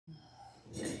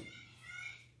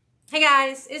Hey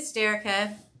guys, it's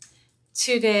Dereka.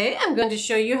 Today I'm going to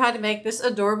show you how to make this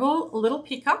adorable little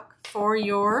peacock for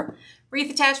your wreath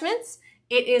attachments.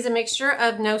 It is a mixture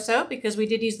of no-sew because we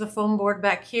did use the foam board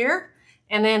back here.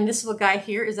 And then this little guy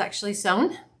here is actually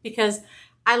sewn because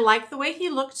I like the way he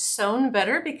looked sewn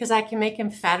better because I can make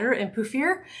him fatter and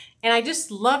poofier. And I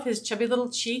just love his chubby little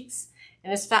cheeks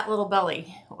and his fat little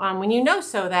belly. When you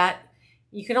no-sew that,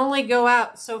 you can only go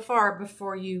out so far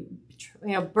before you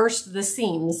burst the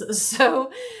seams. So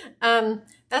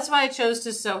that's why I chose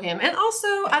to sew him. And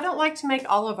also, I don't like to make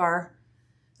all of our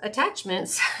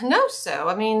attachments no-sew.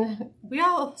 I mean,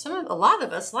 a lot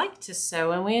of us like to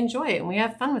sew and we enjoy it and we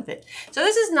have fun with it. So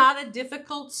this is not a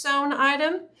difficult sewn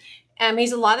item.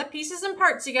 He's a lot of pieces and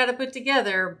parts you got to put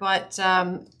together, but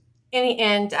in the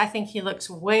end, I think he looks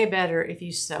way better if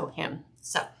you sew him.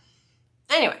 So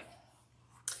anyway.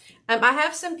 I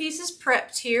have some pieces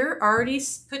prepped here, already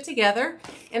put together.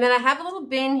 And then I have a little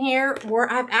bin here where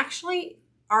I've actually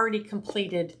already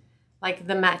completed like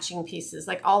the matching pieces,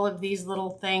 like all of these little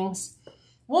things.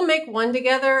 We'll make one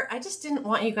together. I just didn't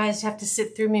want you guys to have to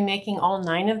sit through me making all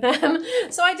 9 of them.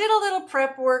 So I did a little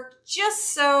prep work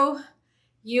just so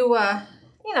you,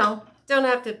 don't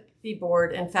have to be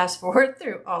bored and fast forward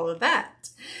through all of that.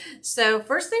 So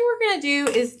first thing we're gonna do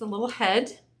is the little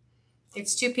head.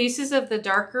 It's 2 pieces of the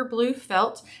darker blue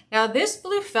felt. Now this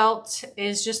blue felt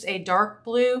is just a dark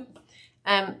blue.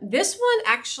 This one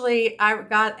actually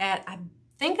I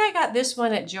think I got this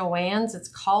one at Joann's. It's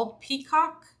called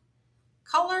Peacock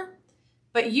color,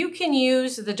 but you can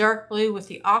use the dark blue with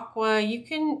the aqua. You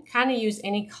can kind of use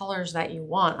any colors that you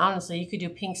want. Honestly, you could do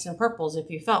pinks and purples if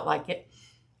you felt like it.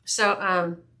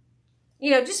 So,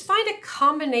 just find a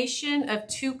combination of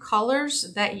 2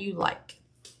 colors that you like.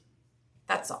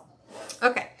 That's all.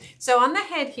 Okay, so on the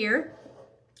head here,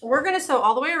 we're going to sew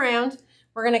all the way around.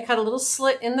 We're going to cut a little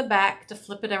slit in the back to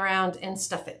flip it around and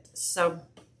stuff it. So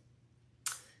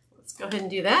let's go ahead and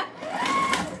do that.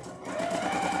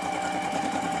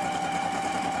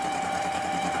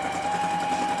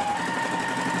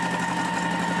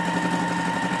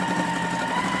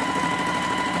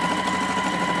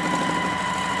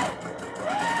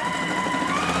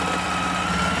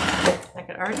 I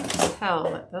could already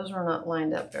tell that those were not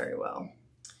lined up very well.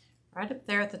 Right up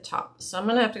there at the top. So I'm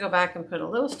going to have to go back and put a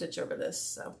little stitch over this.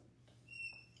 So.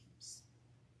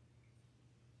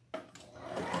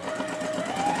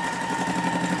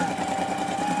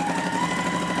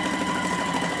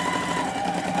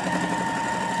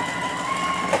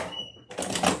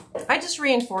 I just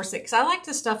reinforce it because I like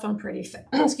to stuff them pretty fat.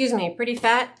 Pretty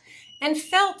fat. And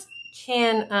felt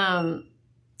can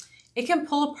it can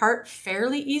pull apart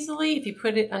fairly easily if you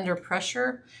put it under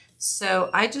pressure. So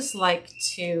I just like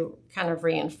to kind of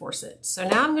reinforce it. So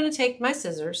now I'm going to take my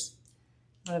scissors.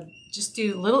 I'm going to just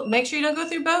do make sure you don't go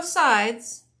through both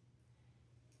sides.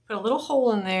 Put a little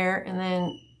hole in there and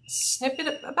then snip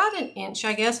it about 1 inch,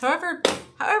 I guess. However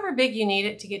big you need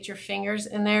it to get your fingers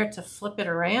in there to flip it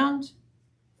around.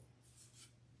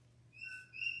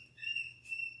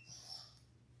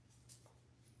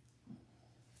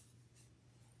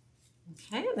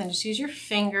 Okay, and then just use your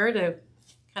finger to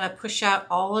kind of push out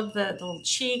all of the little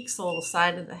cheeks, the little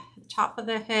side of the top of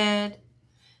the head,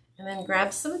 and then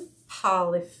grab some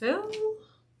polyfill.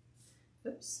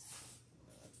 Oops,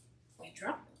 I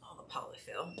dropped all the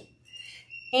polyfill.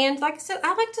 And like I said,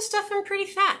 I like to stuff him pretty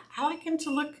fat. I like him to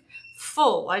look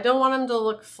full. I don't want him to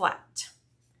look flat.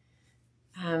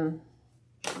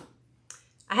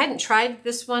 I hadn't tried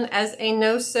this one as a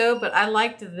no-sew, but I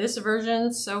liked this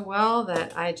version so well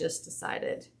that I just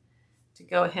decided to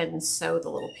go ahead and sew the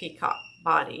little peacock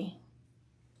body.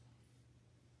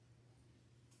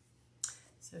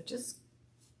 So just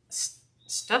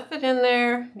stuff it in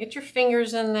there, get your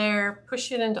fingers in there, push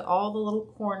it into all the little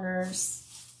corners.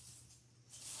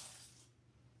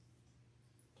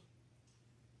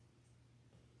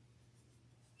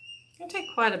 It'll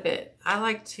take quite a bit. I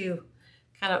like to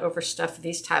kind of overstuff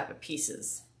these type of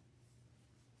pieces.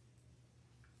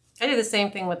 I do the same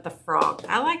thing with the frog.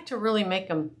 I like to really make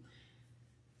them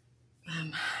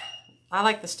I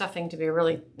like the stuffing to be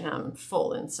really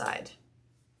full inside.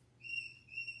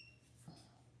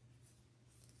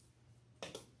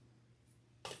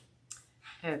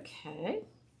 Okay,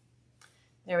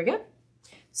 there we go.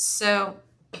 So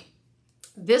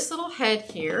this little head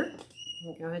here, I'm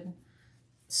gonna go ahead and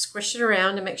squish it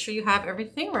around to make sure you have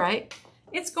everything right.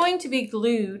 It's going to be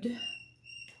glued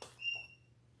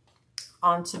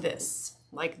onto this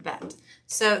like that.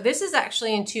 So this is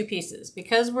actually in 2 pieces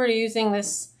because we're using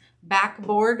this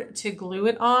backboard to glue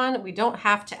it on. We don't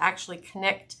have to actually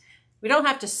connect. We don't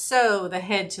have to sew the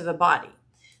head to the body.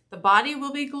 The body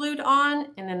will be glued on,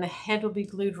 and then the head will be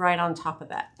glued right on top of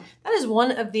that. That is one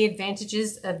of the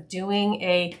advantages of doing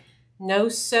a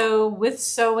no-sew with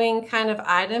sewing kind of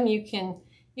item. You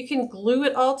can glue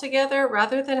it all together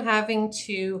rather than having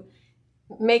to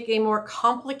make a more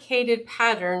complicated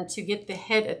pattern to get the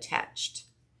head attached.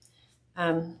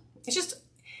 It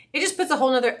just puts a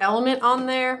whole nother element on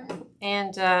there,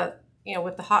 and you know,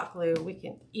 with the hot glue, we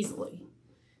can easily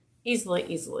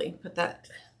put that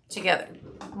together.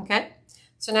 Okay,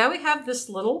 so now we have this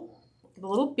the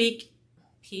little beak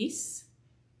piece.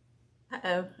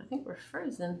 Uh-oh, I think we're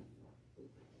frozen.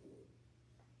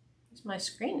 My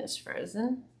screen is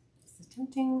frozen. It's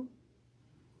tempting.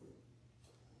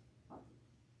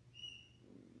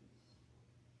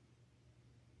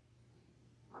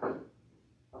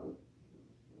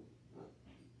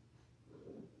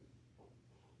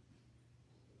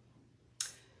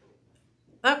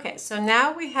 Okay, so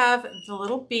now we have the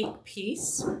little beak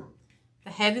piece.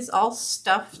 The head is all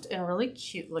stuffed and really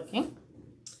cute looking.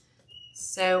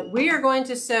 So we are going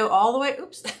to sew all the way,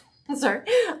 oops, sorry,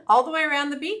 all the way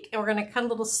around the beak, and we're going to cut a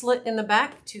little slit in the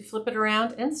back to flip it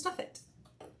around and stuff it.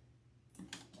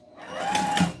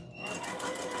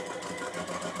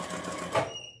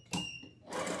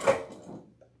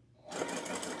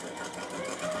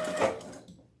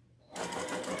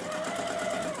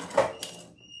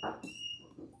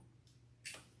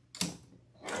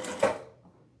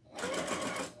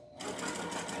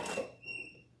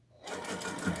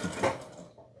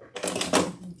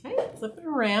 Flip it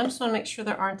around. Just want to make sure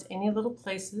there aren't any little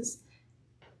places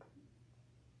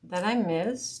that I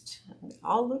missed. It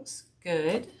all looks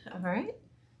good. All right.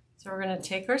 So we're going to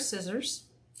take our scissors,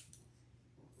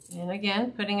 and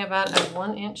again, putting about a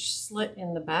 1-inch slit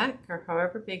in the back, or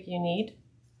however big you need.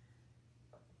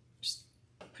 Just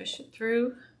push it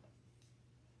through.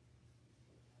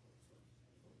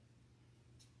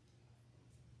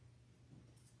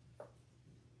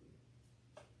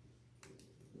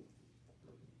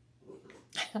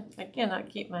 I cannot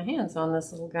keep my hands on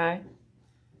this little guy.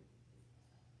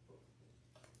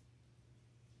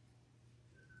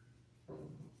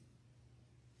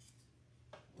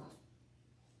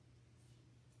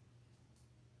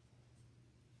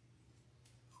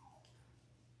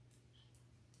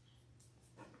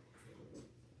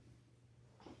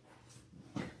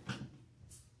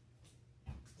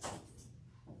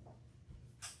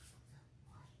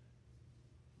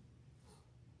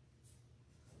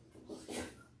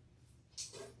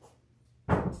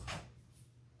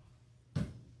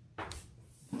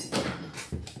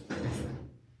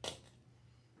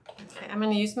 I'm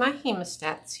going to use my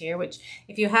hemostats here, which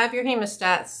if you have your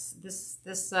hemostats,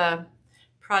 this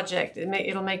project,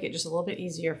 it'll make it just a little bit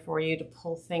easier for you to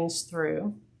pull things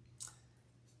through.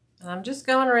 And I'm just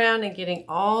going around and getting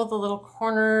all the little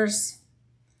corners.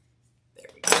 There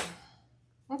we go.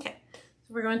 Okay, so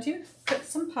we're going to put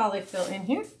some polyfill in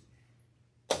here.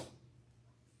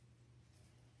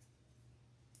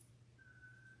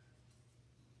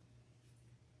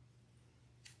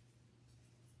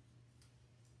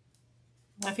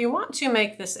 Now, if you want to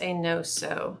make this a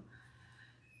no-sew,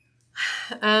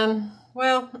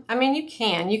 well, I mean, you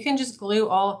can just glue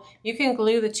you can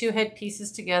glue the two head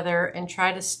pieces together and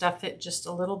try to stuff it just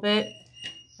a little bit.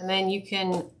 And then you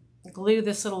can glue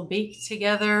this little beak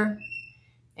together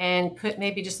and put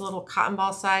maybe just a little cotton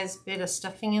ball size bit of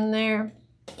stuffing in there.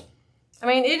 I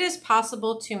mean, it is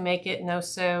possible to make it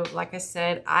no-sew. Like I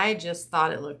said, I just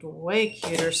thought it looked way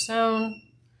cuter sewn.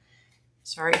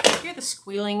 Sorry, if you hear the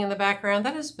squealing in the background,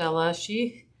 that is Bella.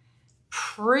 She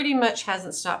pretty much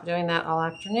hasn't stopped doing that all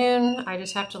afternoon. I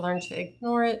just have to learn to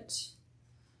ignore it.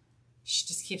 She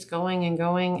just keeps going and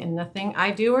going, and nothing I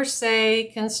do or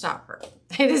say can stop her.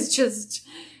 It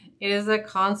is a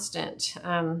constant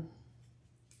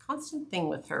thing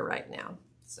with her right now.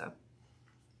 So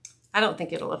I don't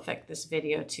think it'll affect this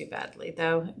video too badly,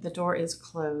 though the door is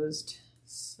closed.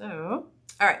 So,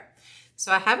 all right.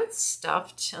 So I have it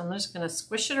stuffed. I'm just going to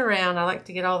squish it around. I like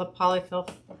to get all the polyfill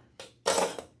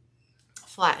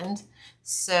flattened.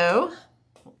 So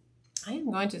I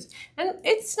am going to, and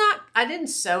it's not, I didn't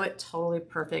sew it totally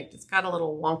perfect. It's got a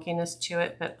little wonkiness to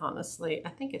it, but honestly, I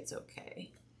think it's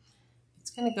okay.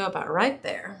 It's going to go about right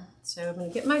there. So I'm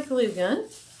going to get my glue gun,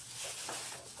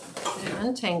 get it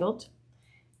untangled,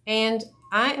 and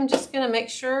I am just going to make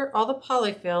sure all the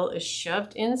polyfill is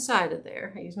shoved inside of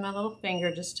there. I use my little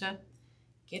finger just to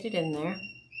get it in there.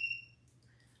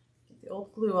 Get the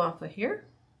old glue off of here.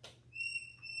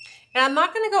 And I'm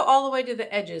not going to go all the way to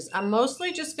the edges. I'm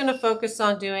mostly just going to focus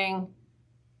on doing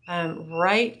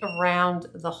right around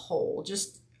the hole.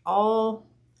 Just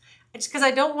because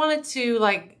I don't want it to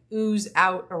like ooze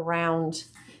out around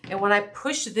And when I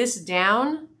push this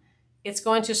down, it's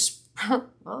going to,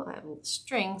 well, I have little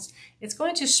strings. It's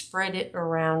going to spread it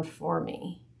around for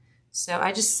me. So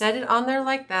I just set it on there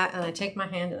like that, and I take my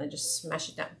hand and I just smash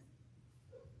it down.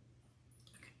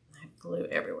 Okay, I have glue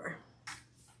everywhere.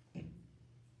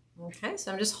 Okay,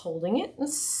 so I'm just holding it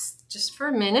just for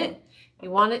a minute.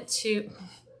 You want it to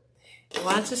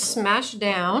smash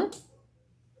down,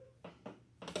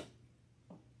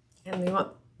 and we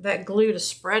want that glue to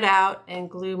spread out and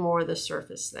glue more of the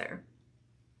surface there.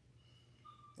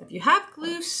 If you have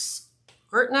glue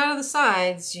squirting out of the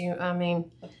sides, you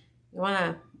want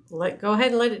to go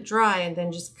ahead and let it dry, and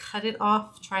then just cut it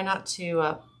off. Try not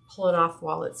to pull it off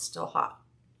while it's still hot.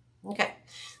 Okay,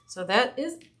 so that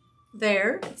is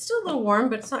there. It's still a little warm,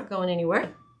 but it's not going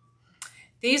anywhere.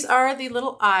 These are the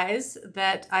little eyes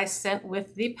that I sent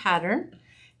with the pattern.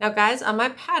 Now guys, on my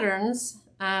patterns,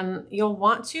 you'll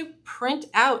want to print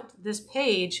out this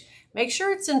page. Make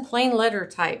sure it's in plain letter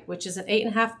type, which is an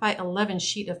 8.5 by 11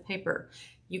 sheet of paper.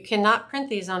 You cannot print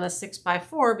these on a 6 by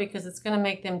 4 because it's going to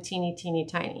make them teeny, teeny,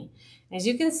 tiny. As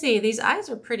you can see, these eyes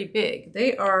are pretty big.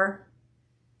 They are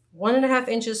 1.5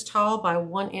 inches tall by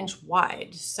 1 inch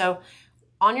wide. So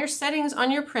on your settings on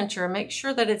your printer, make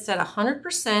sure that it's at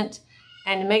 100%,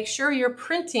 and make sure you're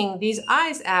printing these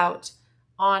eyes out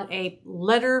on a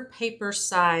letter paper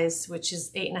size, which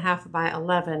is 8.5 by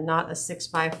 11, not a 6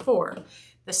 by 4.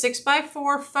 The 6 by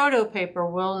 4 photo paper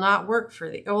will not work for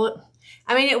the,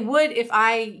 I mean, it would if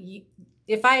I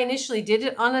initially did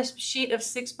it on a sheet of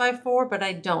 6 by 4, but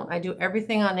I don't. I do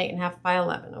everything on 8.5 by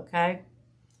 11, okay?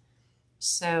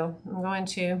 So I'm going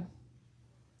to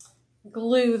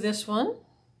glue this one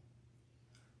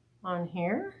on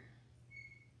here.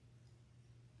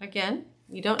 Again,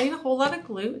 you don't need a whole lot of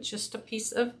glue. It's just a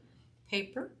piece of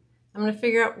paper. I'm going to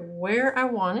figure out where I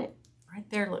want it. Right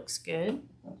there looks good.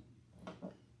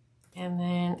 And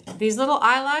then these little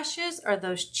eyelashes are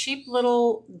those cheap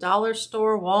little dollar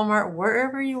store, Walmart,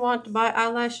 wherever you want to buy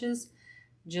eyelashes.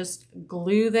 Just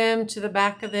glue them to the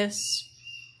back of this.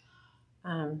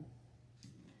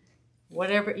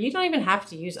 Whatever, you don't even have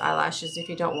to use eyelashes if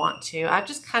you don't want to. I've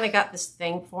just kind of got this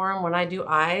thing for them when I do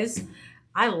eyes.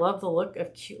 I love the look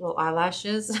of cute little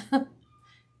eyelashes.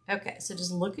 Okay, so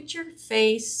just look at your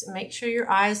face. Make sure your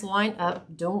eyes line up.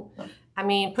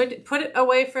 Put it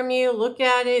away from you. Look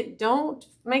at it.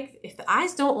 If the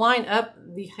eyes don't line up,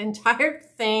 the entire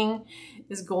thing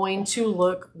is going to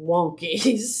look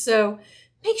wonky. So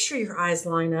make sure your eyes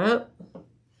line up.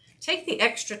 Take the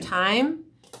extra time.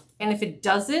 And if it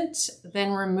doesn't,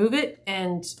 then remove it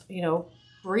and,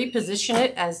 reposition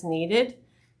it as needed.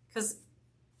 Because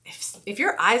if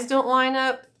your eyes don't line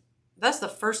up, that's the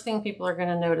first thing people are going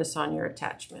to notice on your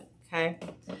attachment, okay?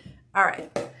 All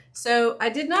right, so I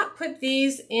did not put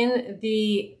these in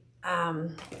the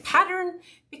pattern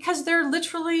because they're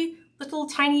literally little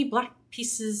tiny black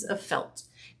pieces of felt.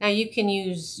 Now you can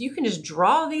just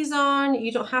draw these on.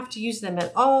 You don't have to use them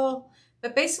at all,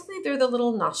 but basically they're the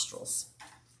little nostrils.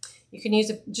 You can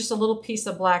use just a little piece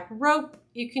of black rope.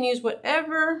 You can use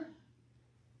whatever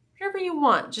you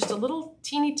want, just a little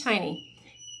teeny tiny.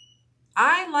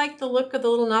 I like the look of the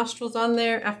little nostrils on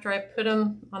there after I put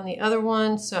them on the other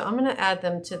one, so I'm going to add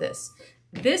them to this.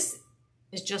 This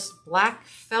is just black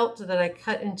felt that I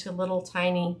cut into little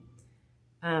tiny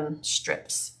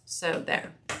strips. So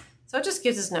there. So it just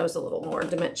gives his nose a little more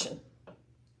dimension.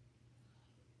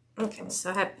 Okay,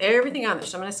 so I have everything on there.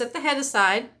 So I'm going to set the head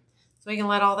aside so we can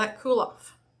let all that cool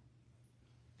off.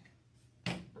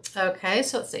 Okay,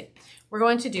 so let's see. We're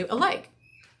going to do a leg.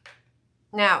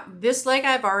 Now, this leg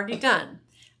I've already done.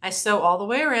 I sew all the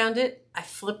way around it, I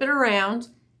flip it around,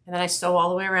 and then I sew all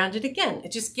the way around it again.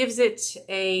 It just gives it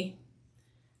a,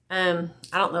 I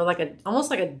don't know, almost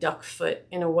like a duck foot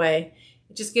in a way.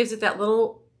 It just gives it that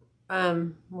little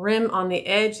rim on the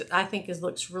edge that I think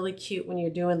looks really cute when you're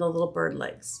doing the little bird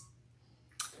legs.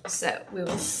 So we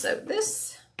will sew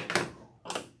this.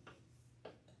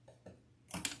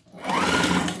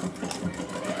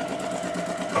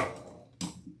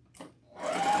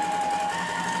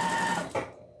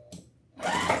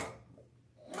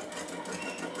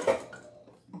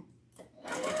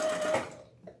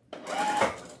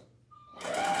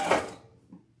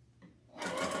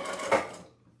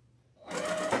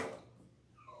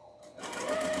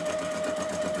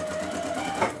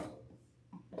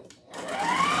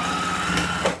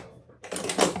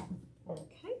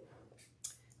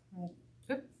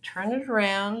 Turn it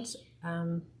around.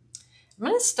 I'm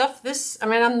going to stuff this.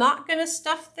 I'm not going to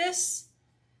stuff this,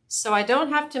 so I don't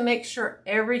have to make sure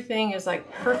everything is like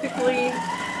perfectly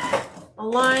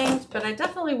aligned, but I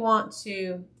definitely want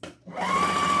to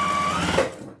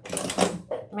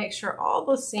make sure all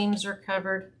the seams are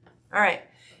covered. All right.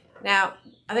 Now,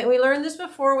 I think we learned this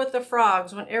before with the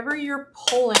frogs. Whenever you're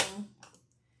going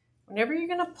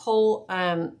to pull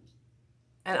an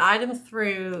item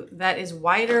through that is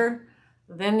wider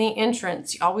than the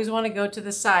entrance, you always want to go to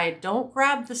the side. Don't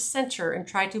grab the center and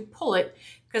try to pull it,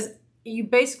 because you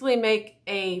basically make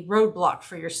a roadblock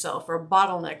for yourself, or a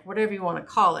bottleneck, whatever you want to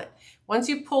call it. Once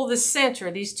you pull the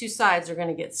center, these two sides are going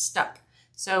to get stuck.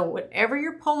 So whenever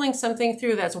you're pulling something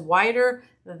through that's wider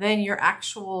than your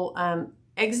actual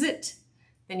exit,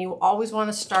 then you always want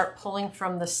to start pulling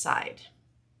from the side.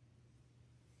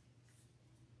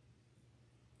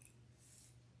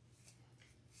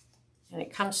 And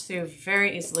it comes through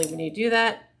very easily when you do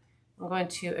that. I'm going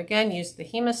to, again, use the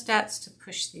hemostats to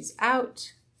push these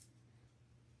out.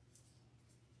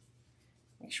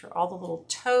 Make sure all the little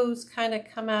toes kind of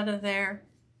come out of there.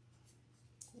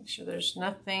 Make sure there's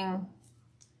nothing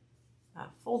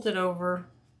folded over.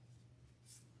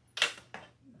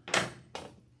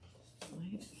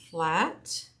 Lay it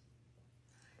flat.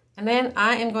 And then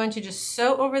I am going to just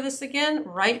sew over this again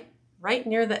right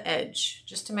near the edge,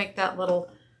 just to make that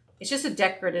little, it's just a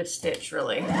decorative stitch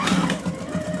really.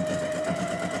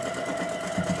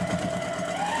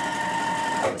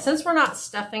 Since we're not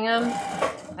stuffing them,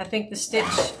 I think the stitch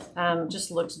just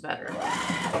looks better.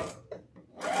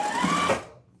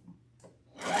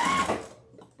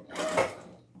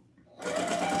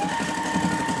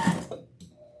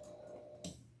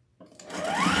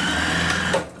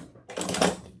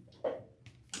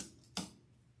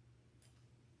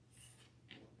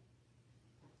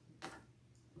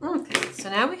 Okay, so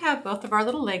now we have both of our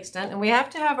little legs done, and we have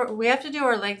to do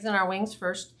our legs and our wings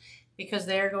first, because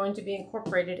they are going to be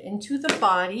incorporated into the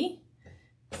body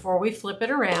before we flip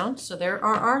it around. So there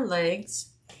are our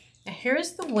legs. And here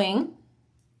is the wing.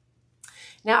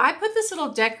 Now I put this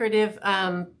little decorative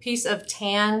piece of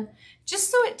tan just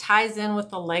so it ties in with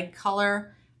the leg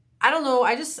color. I don't know,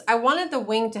 I wanted the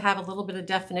wing to have a little bit of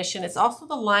definition. It's also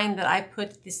the line that I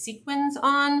put the sequins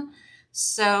on.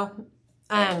 So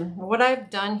what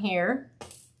I've done here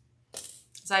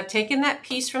is I've taken that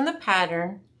piece from the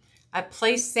pattern,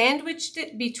 I sandwiched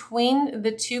it between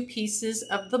the two pieces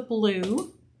of the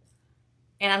blue,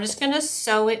 and I'm just going to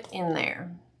sew it in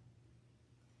there.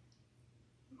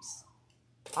 Oops.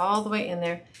 All the way in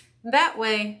there. That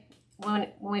way,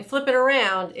 when we flip it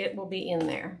around, it will be in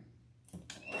there.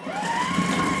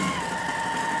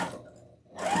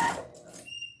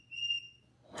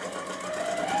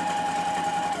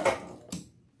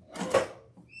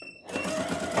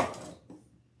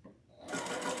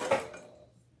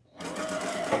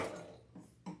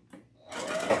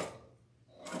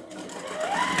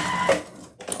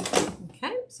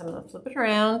 So I'm going to flip it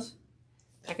around.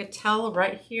 I could tell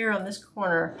right here on this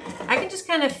corner, I can just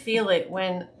kind of feel it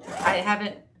when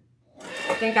I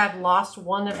think I've lost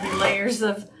one of the layers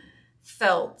of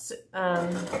felt.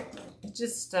 It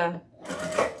just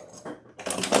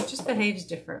behaves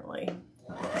differently.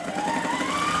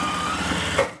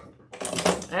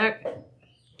 Okay.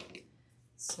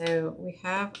 So we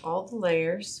have all the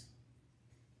layers.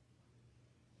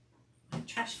 My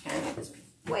trash can is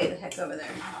way the heck over there.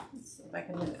 Let's see if I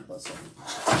can move it closer.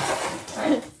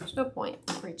 There's no point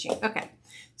reaching. Okay,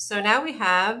 so now we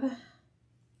have a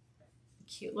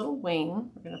cute little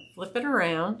wing. We're going to flip it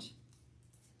around.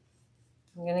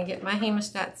 I'm going to get my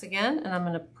hemostats again, and I'm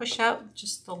going to push out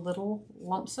just the little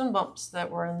lumps and bumps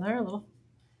that were in there, little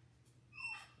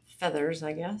feathers,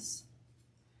 I guess.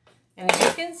 And as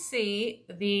you can see,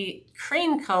 the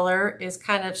cream color is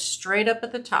kind of straight up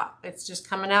at the top. It's just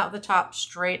coming out the top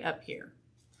straight up here.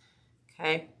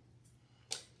 Okay.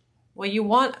 Well, you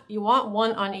want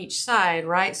one on each side,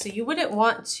 right? So you wouldn't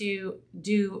want to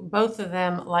do both of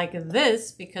them like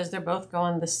this because they're both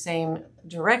going the same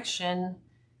direction.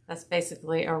 That's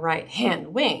basically a right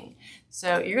hand wing.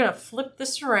 So you're going to flip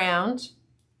this around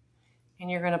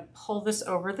and you're going to pull this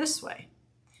over this way.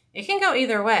 It can go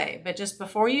either way, but just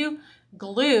before you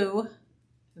glue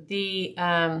the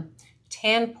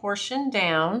tan portion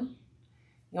down,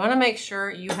 you want to make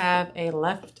sure you have a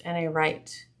left and a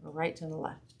right and a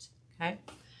left, okay?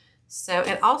 So,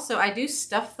 and also I do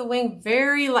stuff the wing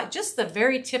very light, just the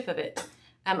very tip of it.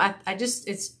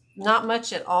 It's not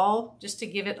much at all, just to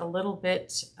give it a little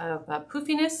bit of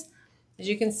poofiness. As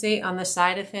you can see on the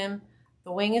side of him,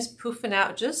 the wing is poofing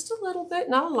out just a little bit,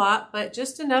 not a lot, but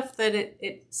just enough that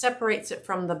it separates it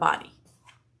from the body.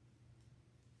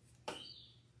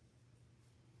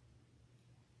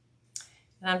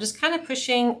 And I'm just kind of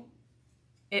pushing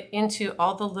it into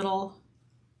all the little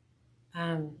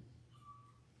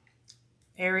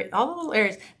area, all the little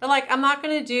areas. But like, I'm not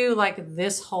going to do like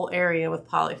this whole area with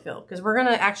polyfill because we're going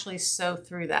to actually sew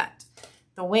through that.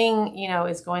 The wing, you know,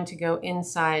 is going to go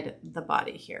inside the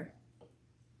body here.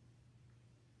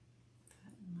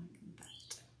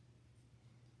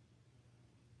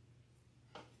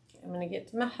 I'm going to get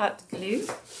to my hot glue.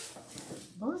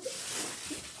 Lord,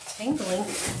 tangling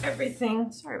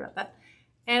everything. Sorry about that.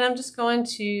 And I'm just going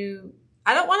to,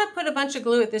 I don't want to put a bunch of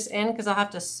glue at this end because I'll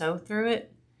have to sew through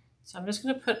it. So I'm just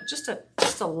going to put just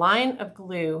a line of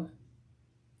glue,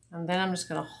 and then I'm just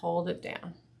going to hold it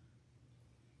down.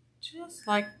 Just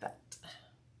like that.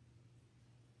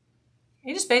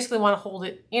 You just basically want to hold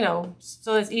it, you know,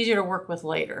 so it's easier to work with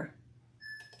later.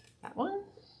 That one.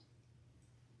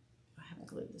 I haven't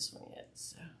glued this one yet,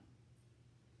 so.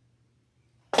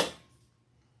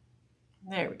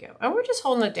 There we go. And we're just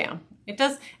holding it down. It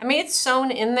does, I mean, it's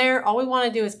sewn in there. All we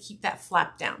want to do is keep that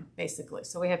flap down, basically.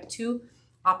 So we have two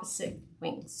opposite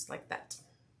wings like that.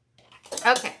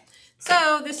 Okay,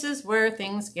 so this is where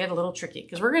things get a little tricky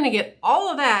because we're going to get all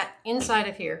of that inside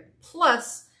of here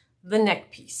plus the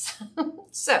neck piece.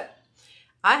 So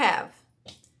I have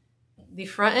the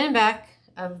front and back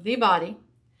of the body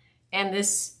and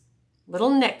this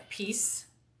little neck piece.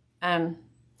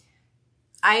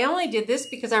 I only did this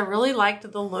because I really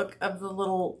liked the look of the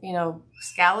little, you know,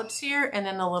 scallops here and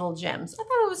then the little gems. I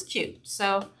thought it was cute.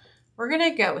 So we're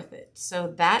going to go with it.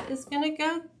 So that is going to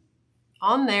go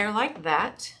on there like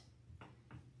that.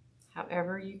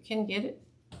 However you can get it.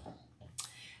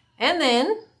 And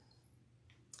then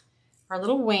our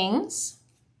little wings.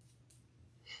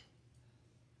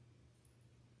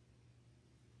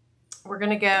 We're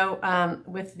going to go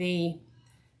with the,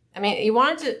 I mean, you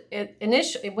want to,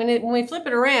 initially, when we flip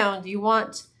it around, you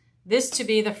want this to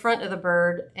be the front of the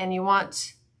bird, and you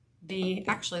want the,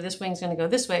 actually this wing's going to go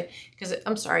this way, because,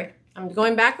 I'm sorry, I'm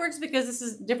going backwards because this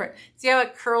is different. See how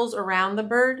it curls around the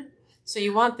bird? So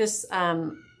you want this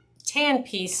tan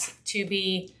piece to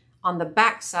be on the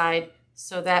back side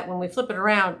so that when we flip it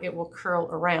around, it will curl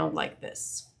around like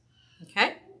this.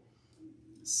 Okay?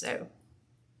 So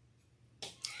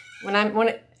when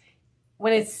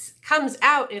it comes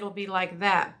out, it'll be like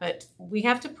that, but we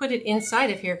have to put it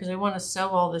inside of here because we want to sew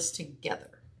all this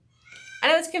together. I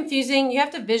know it's confusing. You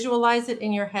have to visualize it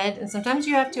in your head, and sometimes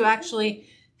you have to actually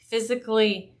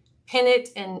physically pin it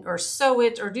or sew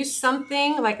it or do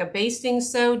something like a basting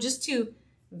sew just to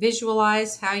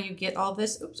visualize how you get all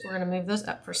this. Oops, we're going to move those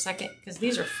up for a second because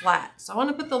these are flat. So I want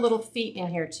to put the little feet in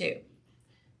here too.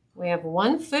 We have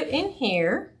 1 foot in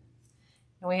here,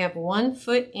 and we have 1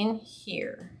 foot in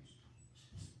here.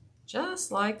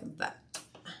 Just like that.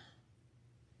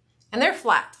 And they're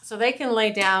flat, so they can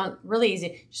lay down really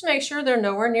easy. Just make sure they're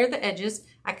nowhere near the edges.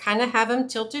 I kind of have them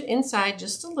tilted inside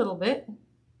just a little bit,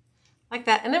 like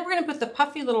that. And then we're going to put the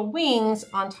puffy little wings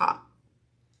on top.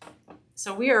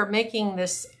 So we are making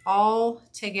this all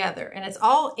together, and it's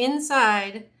all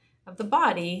inside of the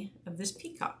body of this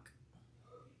peacock.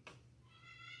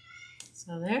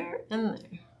 So there and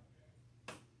there.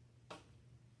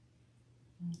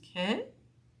 Okay.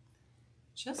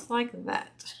 Just like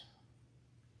that.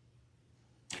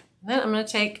 And then I'm going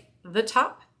to take the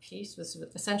top piece, which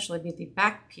would essentially be the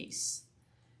back piece,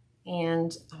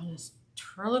 and I'm going to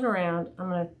twirl it around. I'm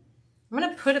going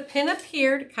to put a pin up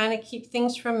here to kind of keep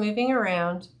things from moving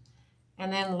around.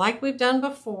 And then like we've done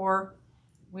before,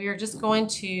 we are just going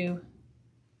to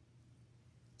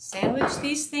sandwich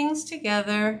these things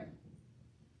together.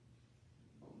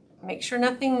 Make sure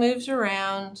nothing moves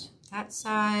around that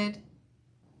side.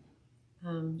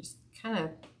 Just kind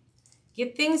of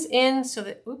get things in so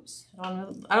that, oops, I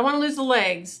don't want to lose the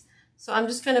legs. So I'm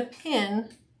just going to pin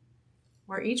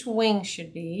where each wing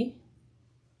should be.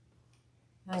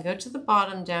 And go to the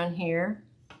bottom down here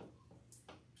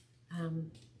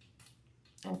and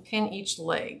pin each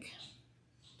leg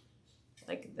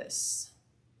like this.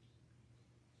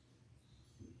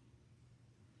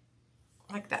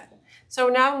 Like that. So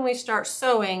now when we start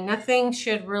sewing, nothing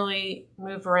should really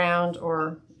move around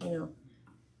or, you know.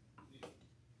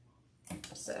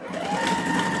 So.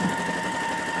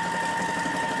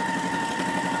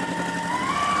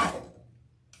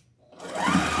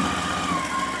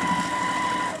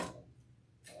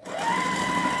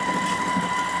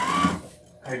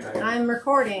 I'm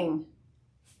recording.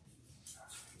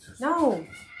 No.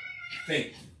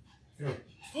 Hey.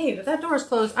 Hey, but that door's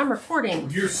closed. I'm recording.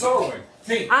 You're sewing.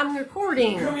 Hey. I'm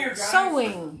recording. Come here, guys.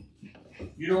 Sewing.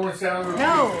 You don't want to sound over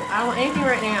No, I don't want anything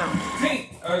right now. Hey.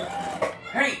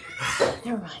 Hey.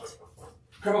 Never mind.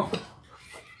 Come on.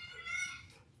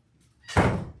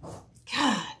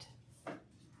 God.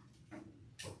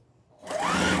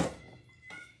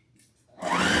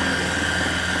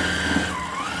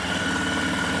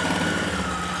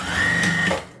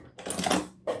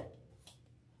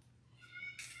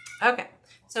 Okay,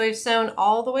 so we've sewn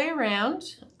all the way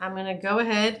around. I'm gonna go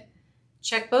ahead,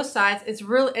 check both sides. It's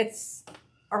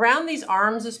around these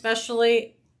arms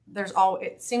especially,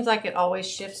 it seems like it always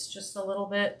shifts just a little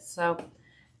bit. So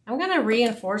I'm gonna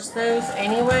reinforce those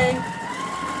anyway.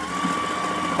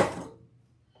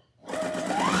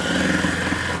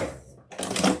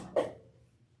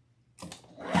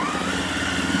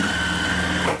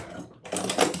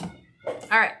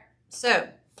 All right, so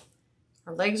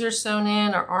our legs are sewn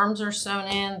in, our arms are sewn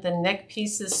in, the neck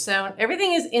piece is sewn.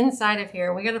 Everything is inside of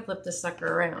here. We got to flip this sucker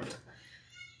around.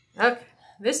 Okay,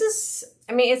 this is,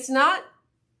 I mean, it's not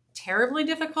terribly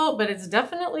difficult, but it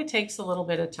definitely takes a little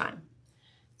bit of time.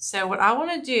 So what I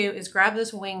want to do is grab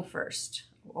this wing first,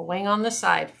 a wing on the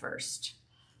side first.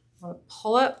 I'm going to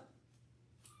pull up.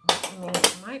 I mean,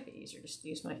 it might be easier just to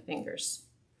use my fingers.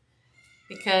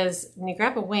 Because when you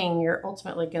grab a wing, you're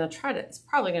ultimately going to try to, it's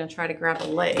probably going to try to grab a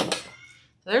leg.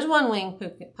 So there's one wing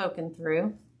poking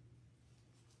through.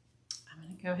 I'm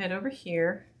going to go ahead over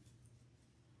here.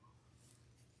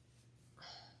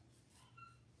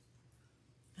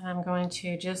 And I'm going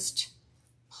to just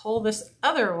pull this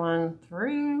other one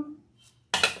through.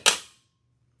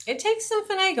 It takes some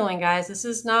finagling, guys. This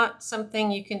is not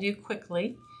something you can do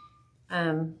quickly.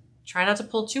 Try not to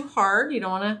pull too hard. You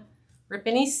don't want to rip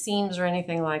any seams or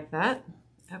anything like that.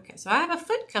 Okay, so I have a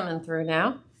foot coming through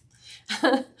now,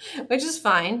 which is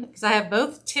fine because I have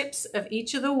both tips of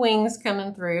each of the wings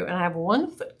coming through and I have one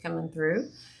foot coming through.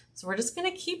 So we're just going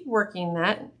to keep working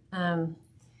that until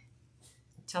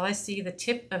I see the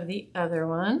tip of the other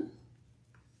one.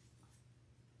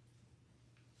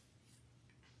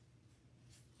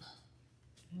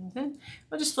 And then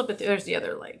we'll just flip it through. There's the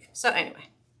other leg. So anyway,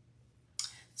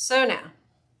 so now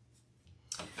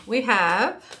we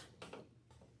have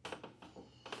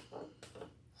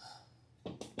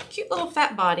a cute little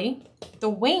fat body. The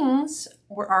wings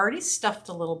were already stuffed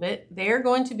a little bit. They're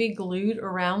going to be glued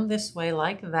around this way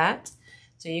like that.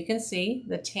 So you can see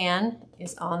the tan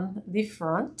is on the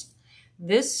front.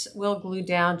 This will glue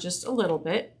down just a little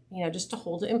bit, you know, just to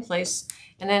hold it in place.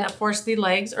 And then of course the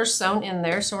legs are sewn in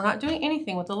there, so we're not doing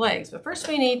anything with the legs. But first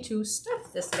we need to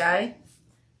stuff this guy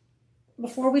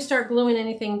before we start gluing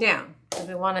anything down. Because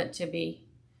we want it to be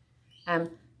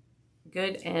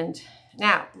good. And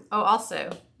now, oh,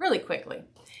 also really quickly,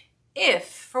 if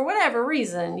for whatever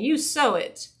reason you sew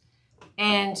it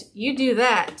and you do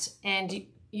that and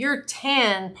your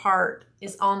tan part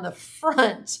is on the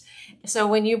front, so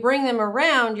when you bring them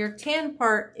around, your tan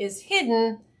part is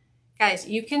hidden, guys,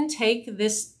 you can take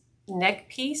this neck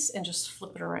piece and just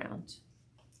flip it around.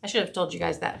 I should have told you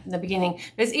guys that in the beginning,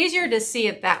 but it's easier to see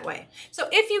it that way. So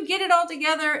if you get it all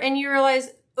together and you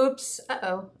realize, oops,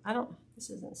 this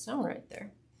isn't sewn right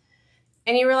there.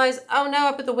 And you realize, oh no,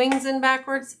 I put the wings in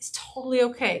backwards, it's totally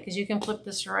okay because you can flip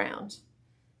this around.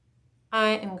 I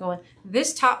am going,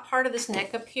 this top part of this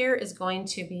neck up here is going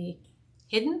to be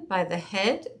hidden by the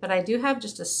head, but I do have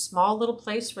just a small little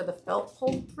place where the felt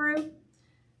pulled through.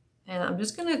 And I'm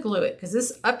just going to glue it because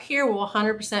this up here will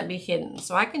 100% be hidden.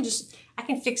 So I can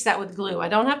fix that with glue. I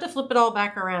don't have to flip it all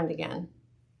back around again.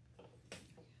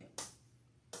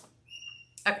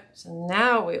 Okay, so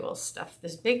now we will stuff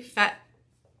this big fat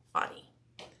body.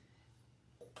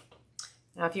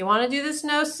 Now if you want to do this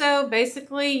no-sew,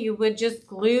 basically you would just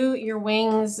glue your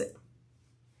wings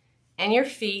and your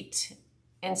feet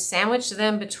and sandwich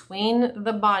them between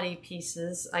the body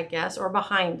pieces, I guess, or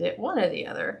behind it, one or the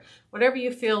other, whatever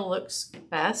you feel looks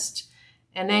best.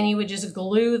 And then you would just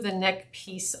glue the neck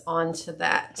piece onto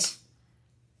that.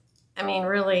 I mean,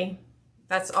 really,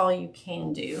 that's all you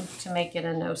can do to make it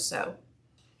a no-sew.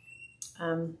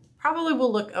 Probably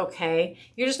will look okay.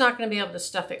 You're just not going to be able to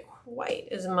stuff it quite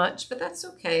as much, but that's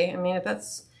okay. I mean, if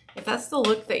that's the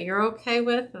look that you're okay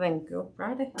with, then go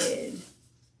right ahead.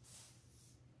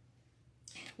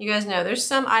 You guys know there's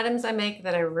some items I make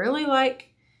that I really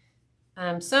like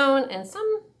sewn, and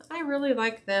some I really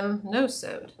like them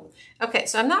no-sewed. Okay,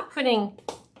 so I'm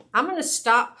going to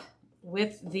stop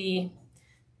with the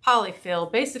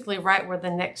polyfill basically right where the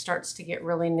neck starts to get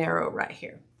really narrow right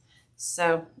here.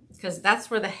 So, because that's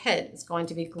where the head is going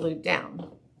to be glued down.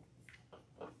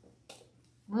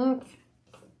 Okay.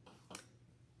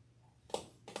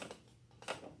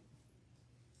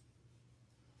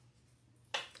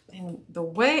 And the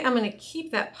way I'm going to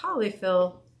keep that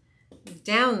polyfill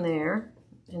down there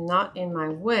and not in my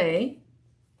way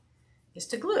is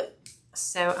to glue it.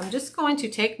 So I'm just going to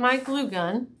take my glue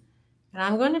gun and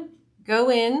I'm going to go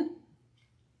in,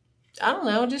 I don't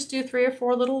know, just do 3 or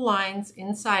 4 little lines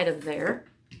inside of there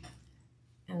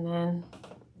and then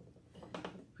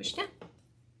push down.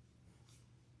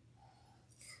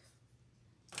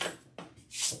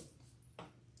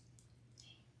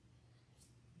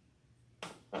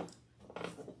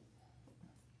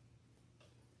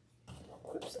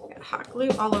 glue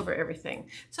all over everything.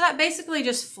 So that basically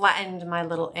just flattened my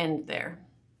little end there.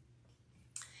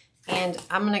 And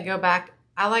I'm going to go back.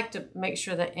 I like to make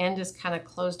sure the end is kind of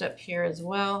closed up here as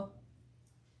well,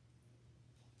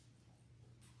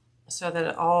 so that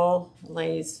it all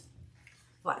lays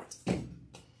flat.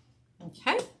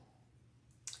 Okay.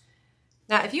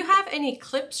 Now, if you have any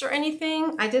clips or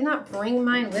anything, I did not bring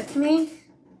mine with me.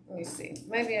 Let me see.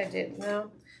 Maybe I did.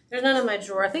 No, there's none in my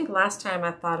drawer. I think last time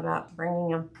I thought about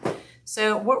bringing them.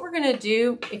 So what we're going to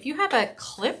do, if you have a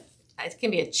clip, it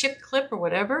can be a chip clip or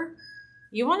whatever,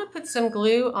 you want to put some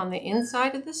glue on the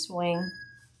inside of the swing,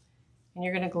 and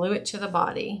you're going to glue it to the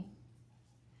body.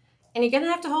 And you're going to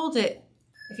have to hold it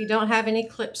if you don't have any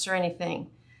clips or anything.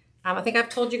 I think I've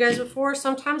told you guys before,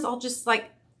 sometimes I'll just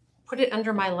like put it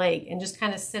under my leg and just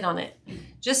kind of sit on it,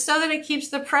 just so that it keeps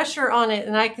the pressure on it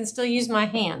and I can still use my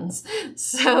hands.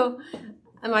 So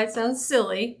it might sound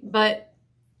silly, but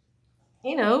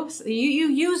you know, you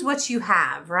use what you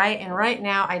have, right? And right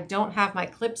now I don't have my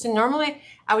clips, and normally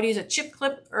I would use a chip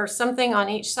clip or something on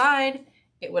each side.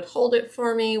 It would hold it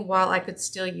for me while I could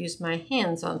still use my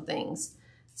hands on things.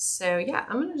 So yeah,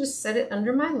 I'm gonna just set it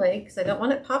under my leg because I don't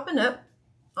want it popping up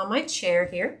on my chair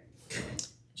here.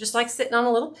 Just like sitting on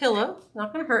a little pillow,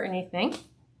 not gonna hurt anything.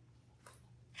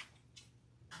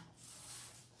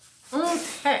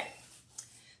 Okay,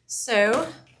 so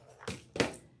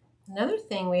another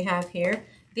thing we have here,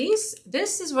 this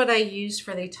is what I use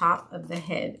for the top of the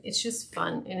head. It's just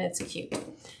fun and it's cute.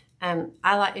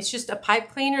 It's just a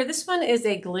pipe cleaner. This one is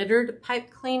a glittered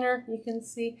pipe cleaner. You can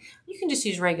see, you can just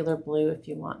use regular blue if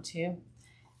you want to.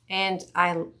 And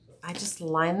I just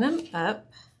line them up.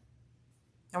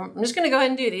 I'm just going to go ahead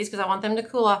and do these because I want them to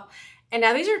cool off. And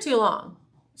now these are too long,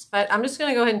 but I'm just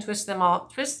going to go ahead and twist them all.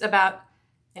 Twist about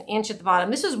an inch at the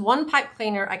bottom. This is one pipe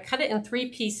cleaner. I cut it in 3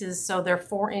 pieces, so they're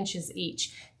 4 inches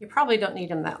each. You probably don't need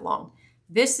them that long.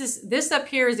 This up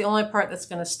here is the only part that's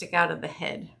going to stick out of the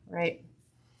head, right?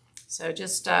 So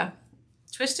just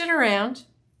twist it around.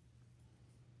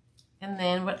 And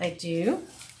then what I do,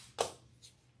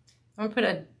 I'm going to put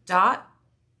a dot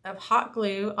of hot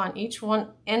glue on each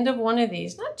end of one of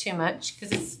these. Not too much,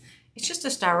 because it's just a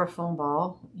styrofoam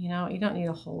ball. You know, you don't need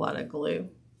a whole lot of glue.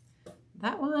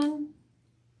 That one,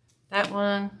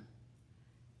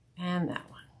 and that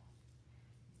one.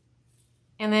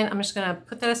 And then I'm just going to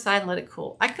put that aside and let it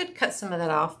cool. I could cut some of that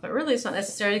off, but really it's not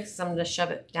necessary because I'm going to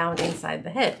shove it down inside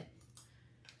the head.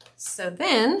 So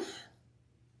then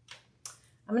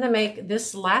I'm going to make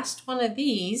this last one of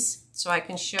these so I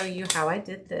can show you how I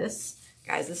did this.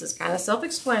 Guys, this is kind of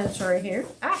self-explanatory here.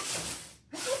 I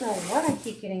don't know what I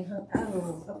keep getting hung.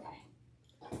 Oh,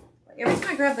 okay. Every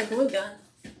time I grab the glue gun,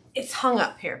 it's hung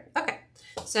up here. Okay.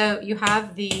 So you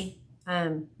have the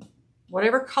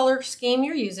whatever color scheme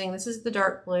you're using. This is the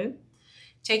dark blue.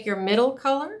 Take your middle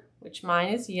color, which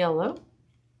mine is yellow.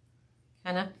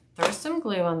 Kind of throw some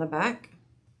glue on the back.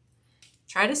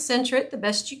 Try to center it the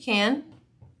best you can.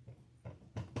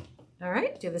 All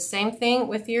right, do the same thing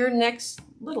with your next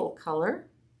little color.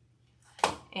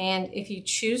 And if you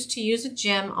choose to use a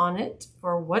gem on it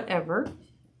or whatever,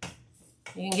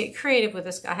 you can get creative with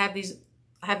this. I have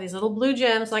these little blue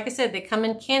gems. Like I said, they come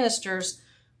in canisters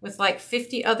with like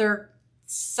 50 other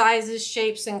sizes,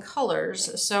 shapes, and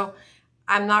colors. So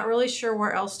I'm not really sure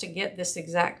where else to get this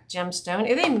exact gemstone.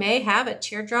 They may have a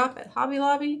teardrop at Hobby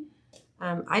Lobby.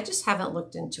 I just haven't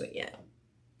looked into it yet.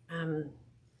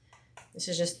 This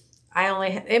is just,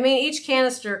 I mean, each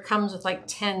canister comes with like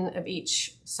 10 of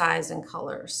each size and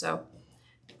color. So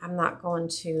I'm not going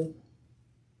to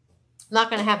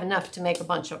have enough to make a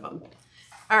bunch of them.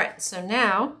 All right, so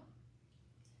now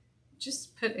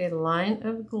just put a line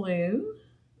of glue,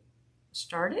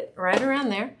 start it right around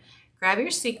there. Grab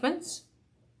your sequins,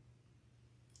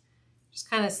 just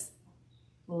kind of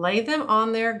lay them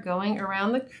on there going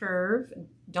around the curve.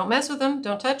 Don't mess with them,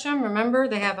 don't touch them. Remember,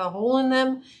 they have a hole in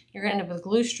them. You're gonna end up with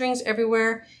glue strings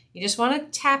everywhere. You just wanna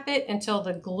tap it until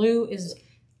the glue is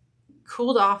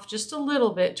cooled off just a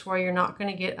little bit to where you're not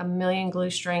gonna get a million glue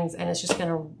strings and it's just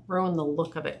gonna ruin the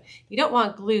look of it. You don't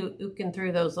want glue ooking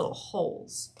through those little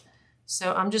holes.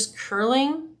 So I'm just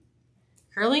curling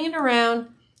it around,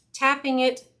 tapping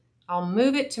it. I'll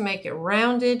move it to make it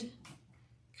rounded,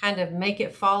 kind of make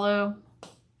it follow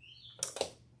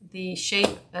the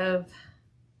shape of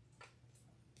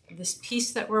this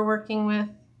piece that we're working with.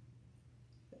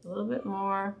 A little bit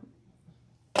more.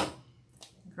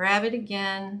 Grab it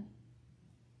again.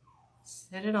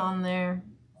 Set it on there.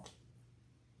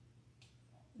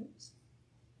 Oops.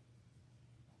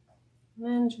 And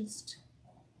then just,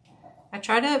 I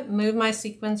try to move my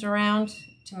sequins around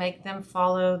to make them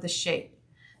follow the shape.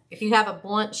 If you have a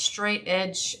blunt, straight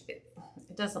edge,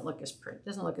 doesn't look as pretty,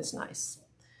 doesn't look as nice.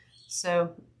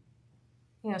 So,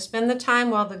 you know, spend the time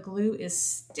while the glue is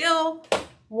still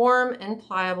warm and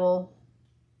pliable,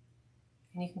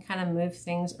 and you can kind of move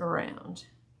things around.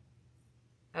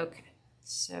 Okay,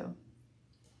 so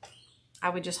I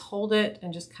would just hold it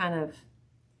and just kind of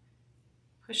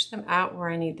push them out where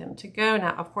I need them to go.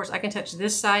 Now, of course, I can touch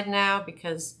this side now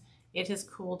because it has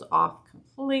cooled off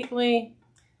completely.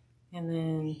 And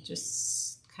then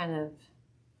just kind of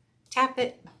tap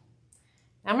it.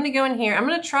 Now I'm going to go in here. I'm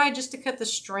going to try just to cut the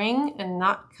string and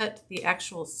not cut the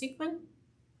actual sequin.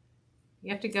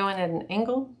 You have to go in at an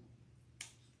angle.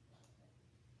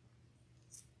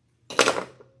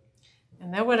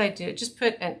 And then what I do, just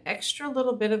put an extra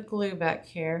little bit of glue back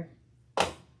here.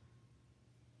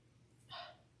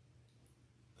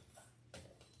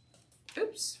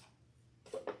 Oops.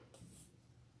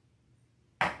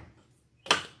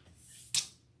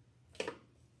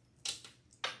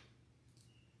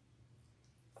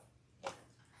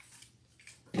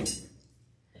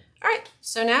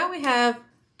 So now we have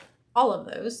all of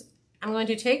those. I'm going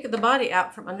to take the body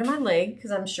out from under my leg because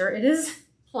I'm sure it is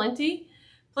plenty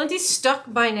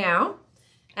stuck by now.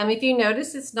 If you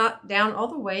notice it's not down all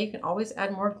the way, you can always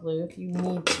add more glue if you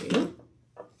need to.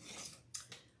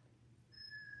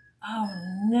 Oh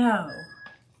no.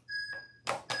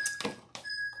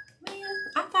 Man,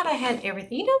 I thought I had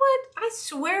everything. You know what? I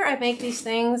swear I make these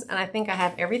things and I think I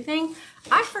have everything.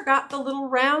 I forgot the little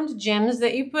round gems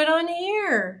that you put on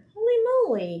here. Holy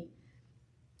moly.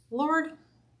 Lord,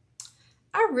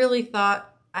 I really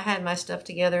thought I had my stuff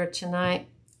together tonight.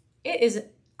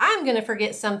 I'm going to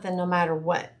forget something no matter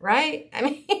what, right? I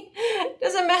mean, it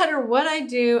doesn't matter what I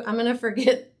do, I'm going to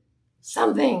forget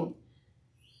something.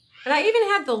 And I even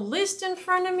had the list in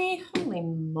front of me. Holy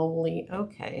moly.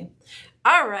 Okay.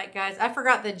 All right, guys. I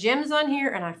forgot the gems on here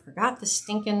and I forgot the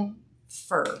stinking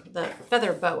fur, the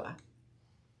feather boa.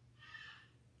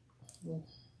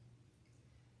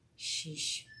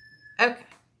 Sheesh. Okay.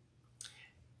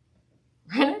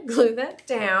 We're going to glue that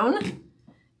down.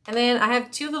 And then I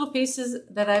have two little pieces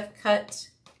that I've cut.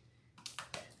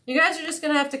 You guys are just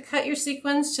going to have to cut your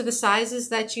sequins to the sizes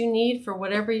that you need for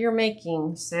whatever you're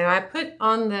making. So I put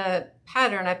on the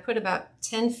pattern, I put about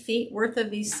 10 feet worth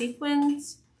of these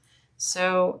sequins.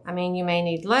 So, I mean, you may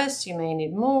need less, you may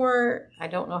need more. I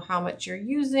don't know how much you're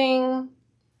using.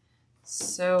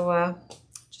 So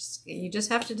you just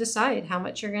have to decide how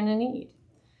much you're going to need.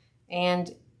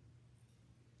 And,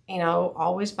 you know,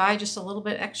 always buy just a little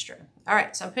bit extra. All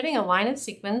right, so I'm putting a line of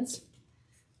sequins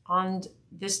on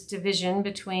this division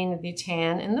between the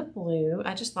tan and the blue.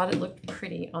 I just thought it looked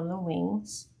pretty on the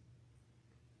wings.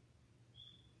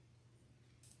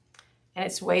 And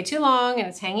it's way too long and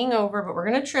it's hanging over, but we're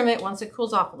going to trim it once it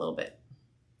cools off a little bit.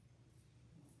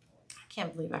 I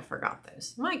can't believe I forgot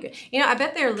those. My good. You know, I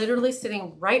bet they're literally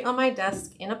sitting right on my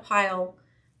desk in a pile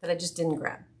that I just didn't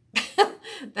grab.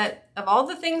 That of all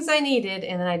the things I needed,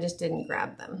 and then I just didn't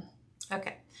grab them.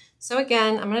 Okay. So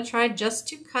again, I'm going to try just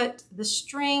to cut the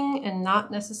string and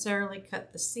not necessarily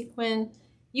cut the sequin.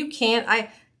 You can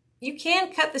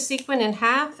cut the sequin in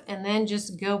half and then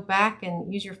just go back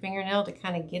and use your fingernail to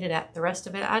kind of get the rest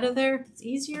of it out of there. It's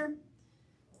easier.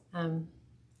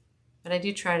 But I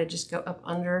do try to just go up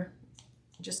under,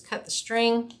 just cut the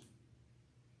string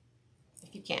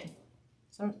if you can.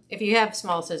 If you have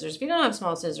small scissors. If you don't have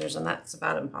small scissors, then that's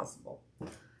about impossible.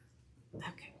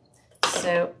 Okay,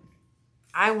 so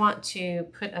I want to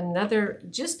put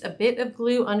just a bit of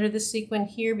glue under the sequin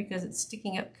here because it's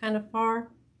sticking up kind of far.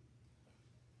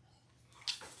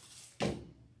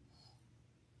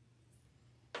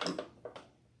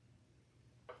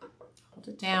 Hold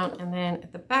it down, and then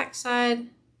at the back side,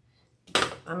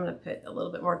 I'm going to put a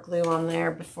little bit more glue on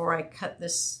there before I cut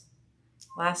this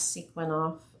last sequin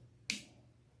off.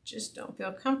 Just don't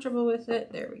feel comfortable with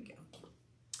it. There we go.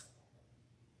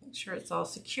 Make sure it's all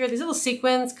secure. These little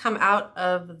sequins come out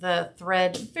of the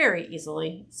thread very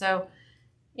easily. So,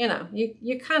 you know,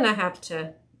 you kind of have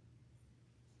to,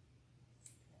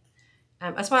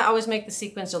 that's why I always make the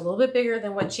sequins a little bit bigger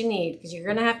than what you need, because you're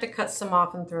going to have to cut some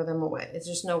off and throw them away. There's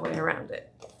just no way around it.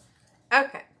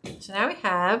 Okay, so now we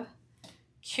have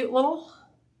cute little,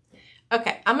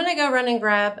 okay, I'm going to go run and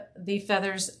grab the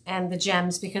feathers and the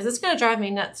gems because it's going to drive me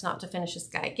nuts not to finish this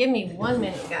guy. Give me 1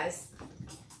 minute, guys.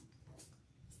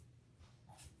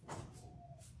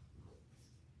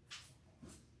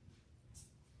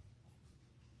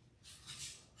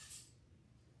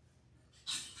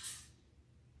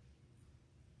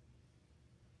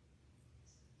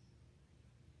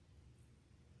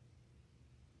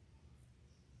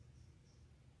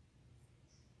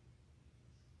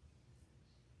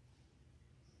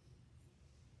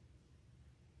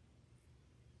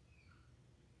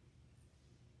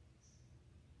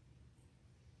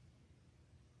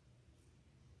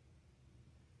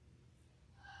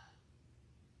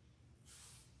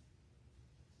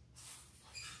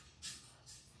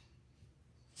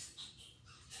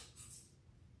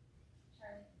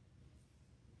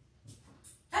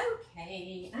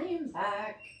 Hey, I am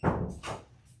back.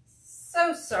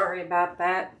 So sorry about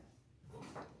that.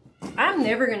 I'm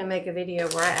never going to make a video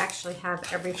where I actually have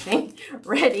everything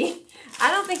ready.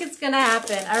 I don't think it's going to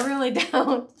happen. I really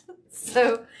don't.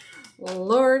 So,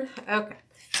 Lord. Okay.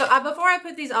 So before I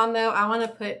put these on though, I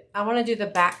want to do the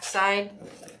back side,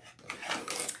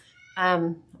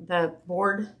 the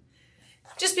board,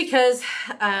 just because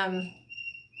I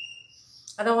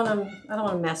don't want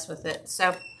to mess with it.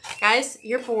 So guys,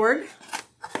 your board,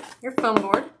 your foam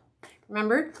board,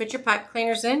 remember, put your pipe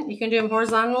cleaners in. You can do them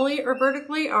horizontally or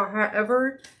vertically or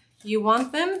however you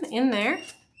want them in there.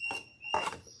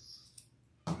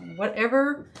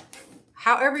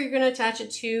 However you're going to attach it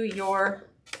to your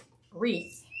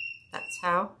wreath. That's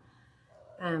how.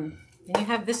 Then you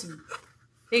have this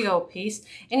big old piece.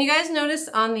 And you guys notice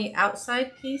on the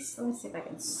outside piece, let me see if I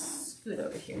can scoot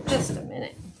over here just a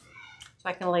minute so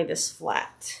I can lay this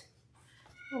flat.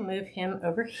 I'll move him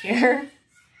over here.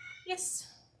 Yes.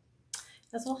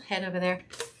 His little head over there.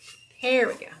 Here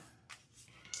we go.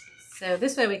 So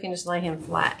this way we can just lay him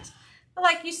flat. But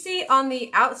like you see on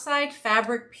the outside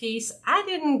fabric piece, I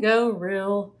didn't go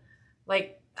real,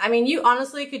 I mean, you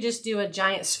honestly could just do a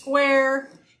giant square.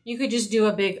 You could just do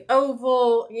a big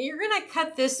oval. You're going to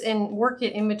cut this and work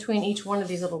it in between each one of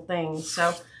these little things.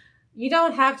 So you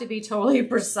don't have to be totally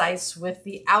precise with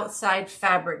the outside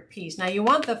fabric piece. Now you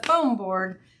want the foam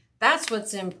board. That's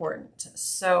what's important.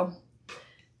 So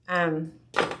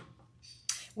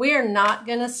we are not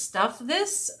going to stuff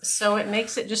this. So it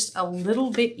makes it just a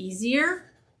little bit easier.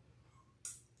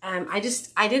 I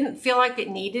didn't feel like it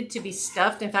needed to be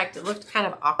stuffed. In fact, it looked kind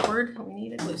of awkward. We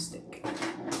need a glue stick.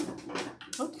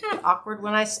 It looked kind of awkward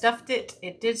when I stuffed it.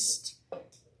 It just,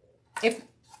 if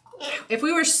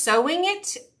we were sewing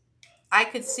it, I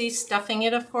could see stuffing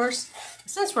it, of course.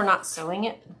 Since we're not sewing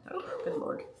it, oh, good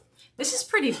Lord. This is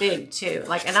pretty big too.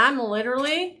 And I'm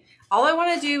literally, all I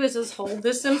want to do is just hold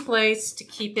this in place to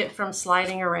keep it from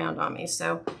sliding around on me.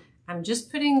 So I'm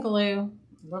just putting glue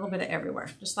a little bit of everywhere,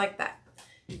 just like that.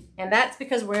 And that's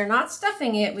because we're not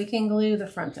stuffing it. We can glue the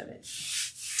front of it.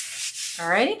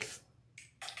 Alrighty.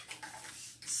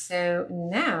 So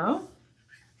now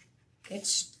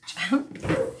it's,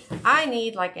 I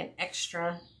need like an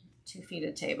extra 2 feet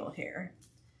of table here.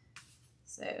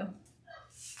 So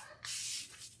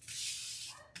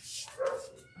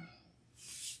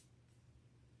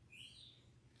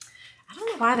I don't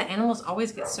know why the animals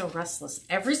always get so restless.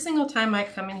 Every single time I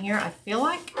come in here, I feel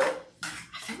like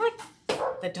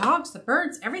the dogs, the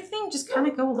birds, everything just kind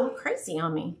of go a little crazy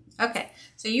on me. Okay,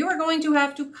 so you are going to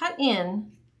have to cut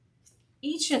in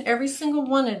each and every single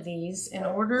one of these in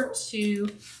order to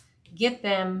get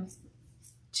them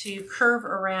to curve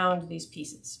around these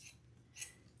pieces.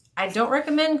 I don't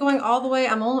recommend going all the way.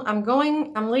 I'm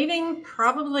leaving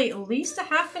probably at least a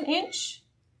 ½ an inch.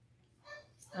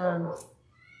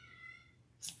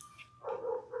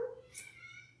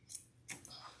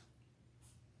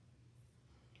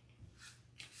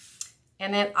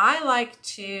 And then I like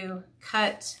to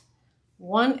cut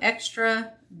one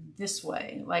extra this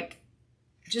way,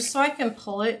 just so I can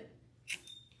pull it.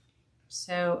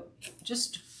 So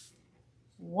just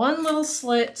one little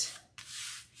slit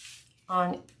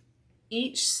on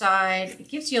each side. It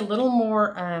gives you a little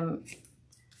more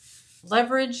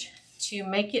leverage to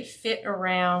make it fit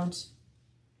around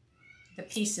the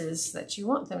pieces that you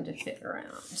want them to fit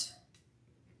around.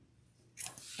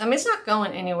 I mean, it's not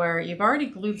going anywhere. You've already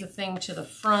glued the thing to the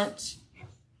front.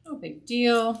 No big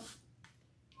deal.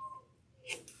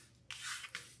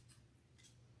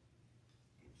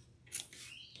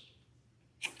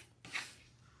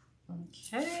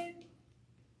 Okay.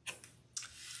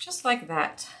 Just like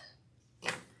that.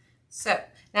 So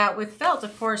now with felt,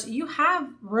 of course, you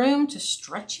have room to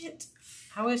stretch it.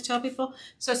 I always tell people.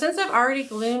 So since I've already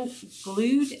glued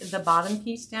the bottom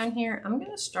piece down here, I'm going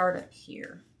to start up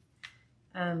here.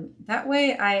 That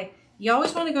way you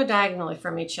always want to go diagonally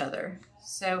from each other.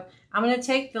 So I'm going to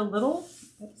take the little,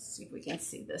 let's see if we can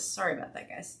see this. Sorry about that,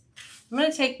 guys. I'm going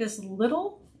to take this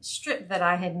little strip that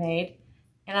I had made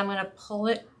and I'm going to pull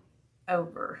it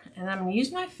over. And I'm going to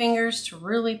use my fingers to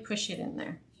really push it in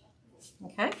there.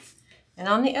 Okay? And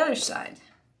on the other side,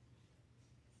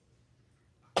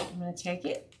 I'm going to take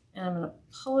it and I'm going to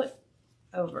pull it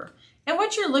over. And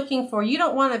what you're looking for, you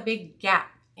don't want a big gap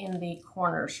in the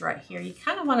corners right here. You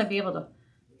kind of want to be able to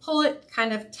pull it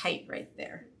kind of tight right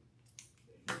there.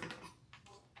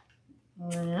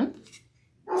 And then,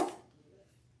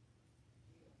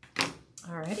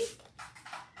 alrighty.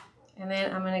 And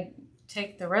then I'm going to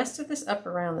take the rest of this up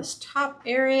around this top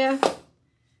area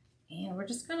and we're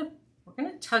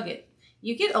going to tug it.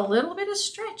 you get a little bit of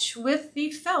stretch with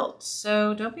the felt.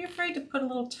 So don't be afraid to put a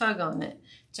little tug on it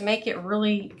to make it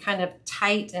really kind of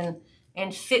tight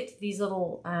and fit these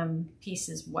little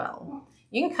pieces well.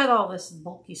 You can cut all this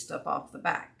bulky stuff off the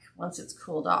back once it's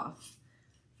cooled off.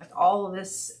 Like all of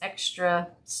this extra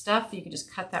stuff, you can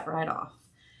just cut that right off.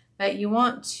 But you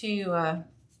want to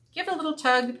give it a little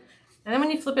tug, and then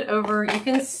when you flip it over, you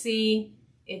can see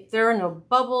there are no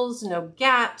bubbles, no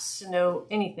gaps, no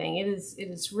anything. It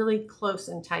is really close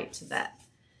and tight to that.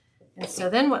 And so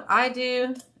then what I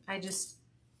do, I just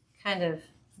kind of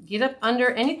get up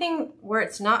under anything where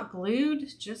it's not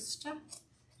glued. Just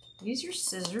use your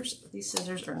scissors. These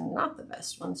scissors are not the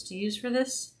best ones to use for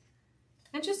this.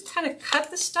 And just kind of cut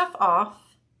the stuff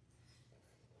off.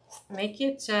 Make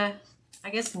it, I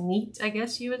guess, neat, I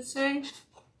guess you would say.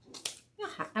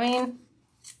 Yeah, I mean,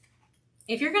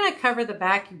 if you're going to cover the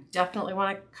back, you definitely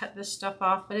want to cut this stuff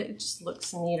off, but it just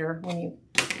looks neater when you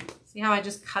see how I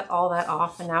just cut all that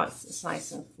off, and now it's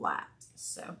nice and flat.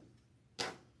 So,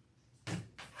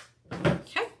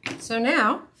 okay, so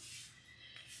now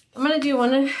I'm going to do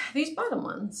one of these bottom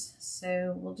ones.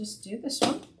 So we'll just do this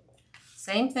one.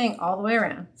 Same thing all the way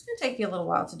around. It's going to take you a little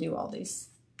while to do all these.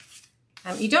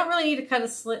 You don't really need to cut a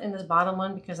slit in this bottom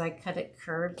one because I cut it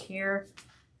curved here.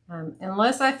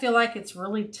 Unless I feel like it's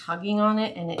really tugging on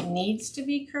it and it needs to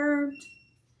be curved.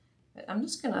 But I'm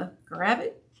just going to grab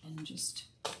it and just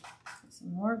put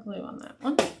some more glue on that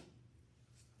one.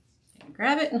 And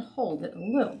grab it and hold it a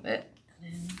little bit.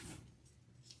 And then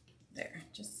there,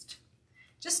 just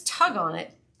tug on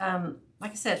it.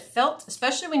 Like I said, felt,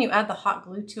 especially when you add the hot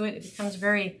glue to it, it becomes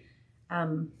very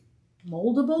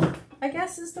moldable, I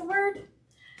guess is the word.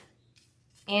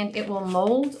 And it will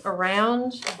mold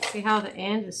around. See how the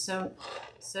end is so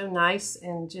nice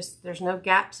and just there's no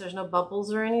gaps, there's no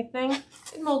bubbles or anything.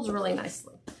 It molds really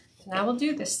nicely. So now we'll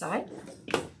do this side.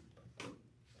 I'm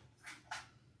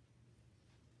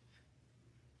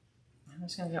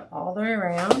just going to go all the way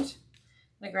around.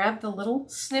 I'm going to grab the little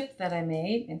snip that I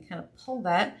made and kind of pull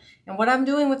that. And what I'm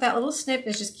doing with that little snip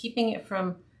is just keeping it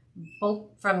from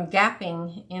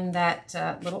gapping in that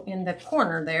in the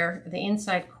corner there, the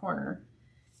inside corner.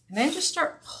 And then just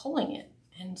start pulling it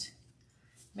and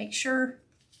make sure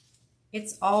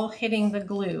it's all hitting the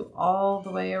glue all the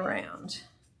way around.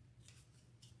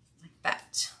 Like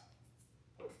that.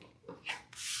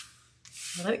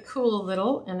 Let it cool a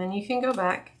little, and then you can go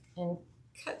back and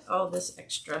cut all this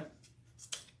extra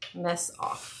mess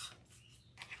off.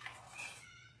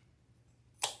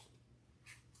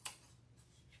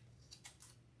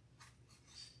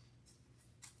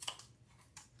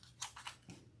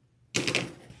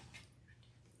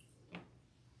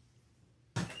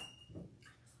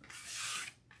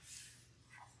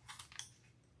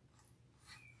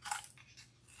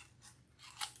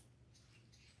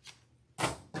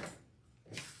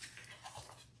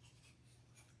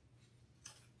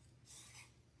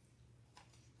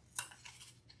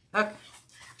 Okay,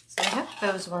 so I have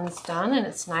those ones done and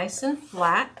it's nice and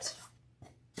flat.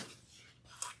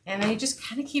 And then you just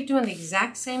kind of keep doing the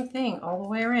exact same thing all the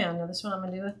way around. Now this one I'm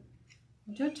going to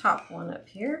do a top one up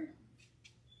here.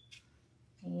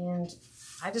 And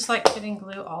I just like putting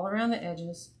glue all around the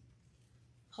edges.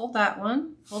 Hold that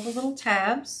one, pull the little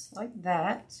tabs like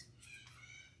that.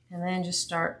 And then just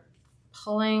start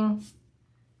pulling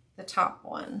the top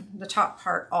one, the top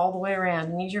part all the way around.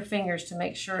 And use your fingers to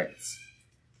make sure it's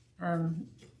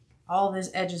all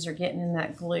these edges are getting in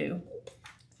that glue.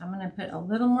 I'm going to put a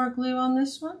little more glue on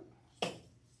this one.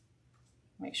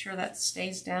 Make sure that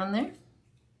stays down there.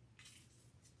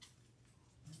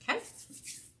 Okay.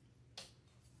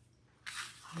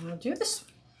 And we'll do this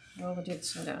one. We'll do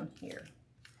this one down here.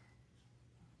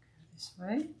 This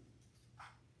way.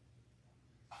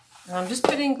 And I'm just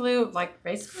putting glue like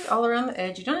basically all around the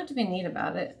edge. You don't have to be neat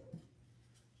about it.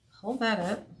 Hold that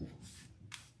up.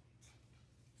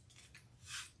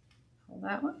 Hold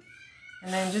that one.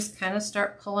 And then just kind of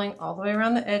start pulling all the way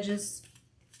around the edges.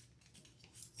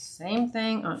 Same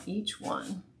thing on each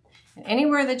one. And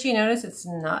anywhere that you notice it's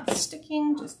not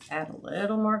sticking, just add a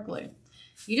little more glue.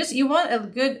 You want a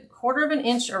good 1/4 of an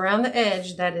inch around the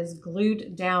edge that is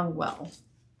glued down well.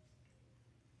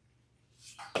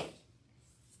 Like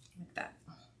that.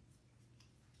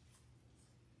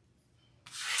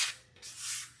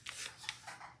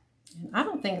 And I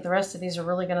don't think the rest of these are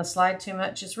really going to slide too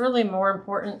much. It's really more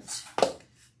important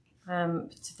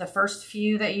to the first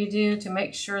few that you do to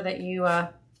make sure that you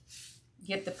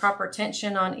get the proper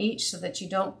tension on each so that you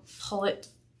don't pull it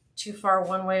too far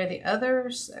one way or the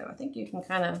other. So I think you can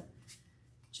kind of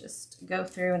just go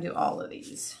through and do all of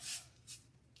these.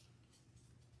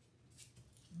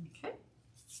 Okay.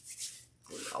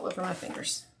 Glue all over my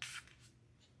fingers.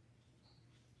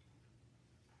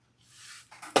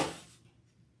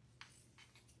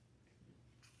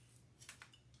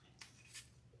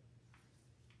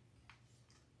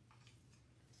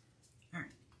 All right,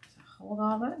 so hold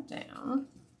all that down.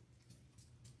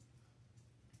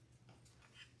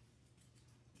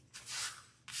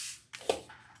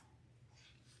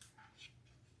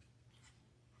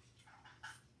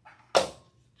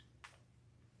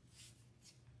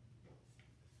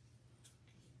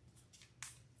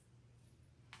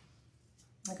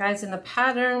 Guys, in the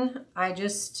pattern, I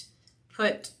just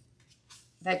put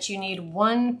that you need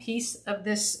one piece of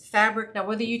this fabric. Now,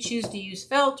 whether you choose to use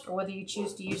felt or whether you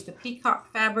choose to use the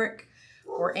Peacock fabric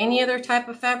or any other type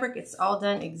of fabric, it's all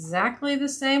done exactly the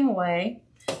same way.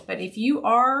 But if you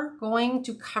are going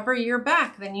to cover your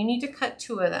back, then you need to cut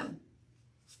 2 of them.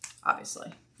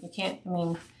 Obviously, you can't, I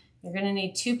mean, you're going to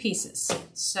need 2 pieces.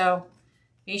 So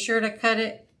be sure to cut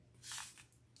it,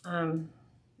 you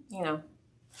know,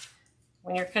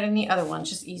 when you're cutting the other one,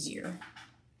 it's just easier.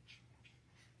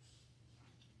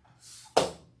 Okay.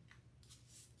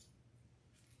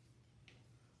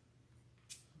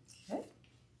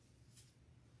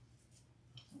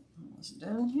 Almost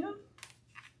done here.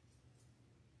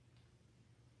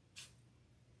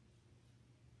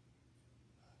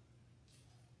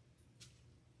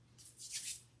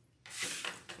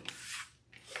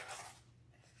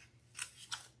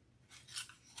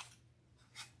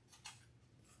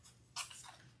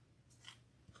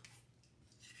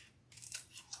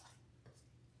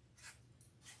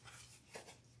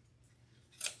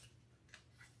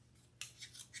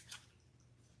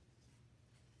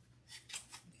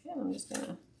 I'm just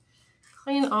gonna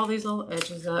clean all these little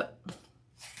edges up.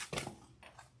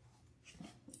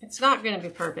 It's not gonna be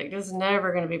perfect. It's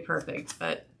never gonna be perfect,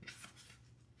 but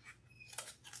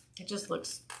it just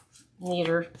looks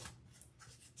neater.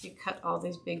 You cut all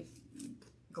these big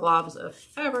globs of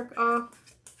fabric off.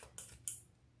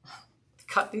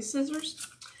 Cut these scissors.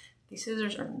 These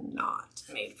scissors are not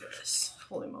made for this.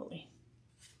 Holy moly.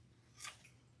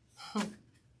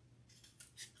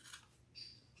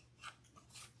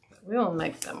 We will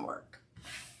make them work.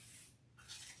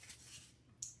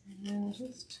 And then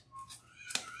just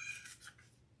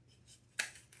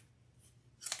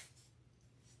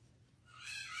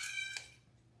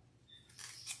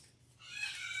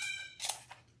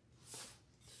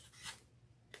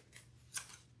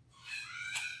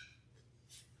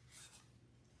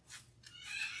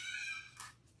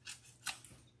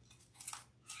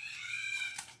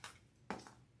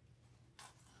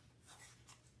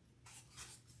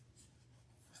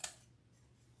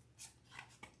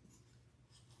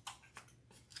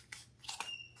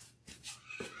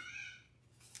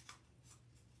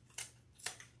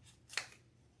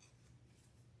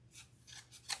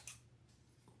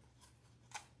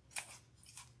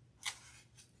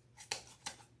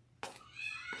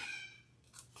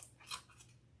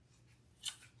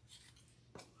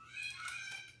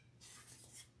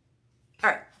all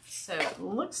right, so it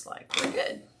looks like we're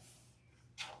good.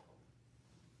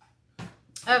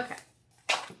 Okay.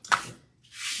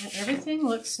 And everything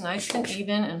looks nice and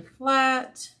even and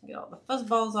flat. Get all the fuzz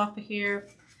balls off of here.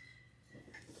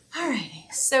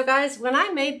 Alrighty, so guys, when I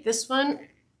made this one,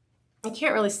 I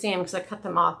can't really see them because I cut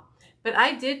them off, but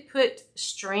I did put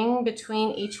string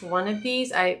between each one of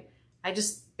these. I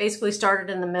just basically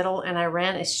started in the middle and I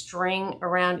ran a string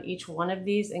around each one of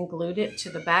these and glued it to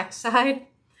the back side.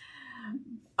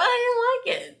 But I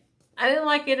didn't like it. I didn't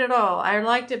like it at all. I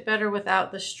liked it better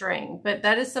without the string, but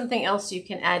that is something else you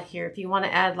can add here. If you want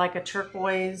to add like a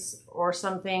turquoise or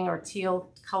something or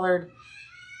teal colored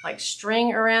like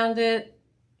string around it.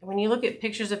 When you look at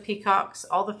pictures of peacocks,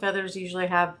 all the feathers usually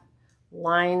have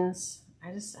lines.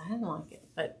 I didn't like it,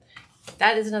 but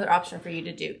that is another option for you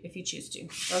to do if you choose to.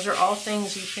 Those are all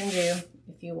things you can do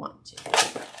if you want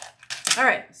to. All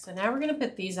right, so now we're going to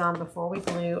put these on before we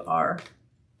glue our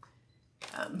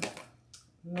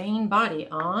main body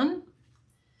on.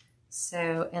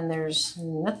 So, and there's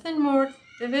nothing more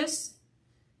to this.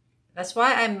 That's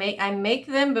why I make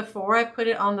them before I put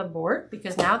it on the board,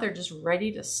 because now they're just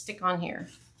ready to stick on here.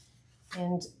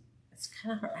 And it's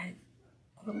kind of hard,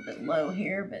 a little bit low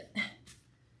here, but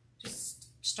just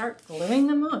start gluing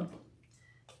them on.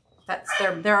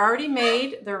 They're already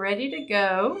made. They're ready to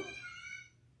go.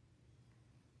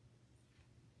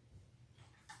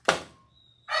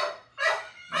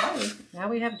 Now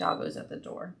we have doggos at the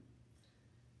door.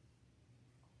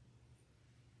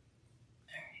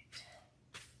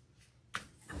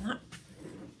 All right.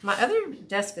 My other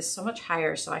desk is so much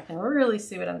higher, so I can really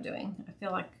see what I'm doing. I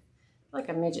feel like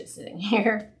a midget sitting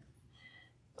here,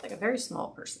 like a very small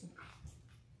person.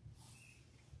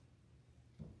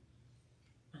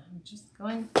 I'm just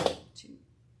going to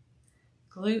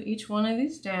glue each one of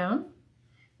these down.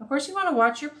 Of course, you want to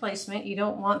watch your placement. You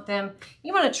don't want them,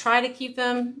 you want to try to keep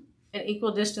them an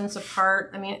equal distance apart.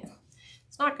 I mean,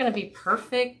 it's not going to be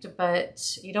perfect,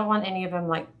 but you don't want any of them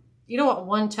like, you don't want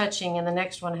one touching and the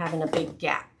next one having a big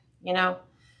gap, you know?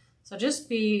 So just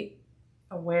be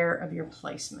aware of your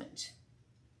placement.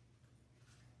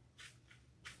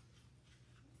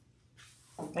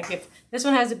 Like if this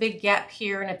one has a big gap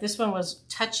here, and if this one was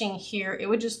touching here, it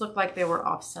would just look like they were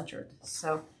off-centered.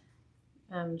 So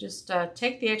just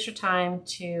take the extra time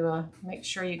to make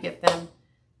sure you get them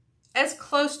as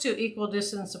close to equal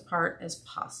distance apart as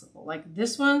possible. Like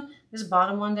this one, this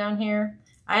bottom one down here,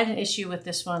 I had an issue with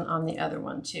this one on the other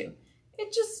one too.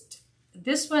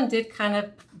 This one did kind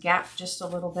of gap just a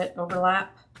little bit,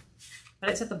 overlap, but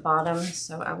it's at the bottom,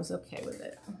 so I was okay with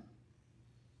it.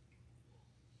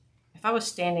 If I was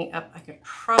standing up, I could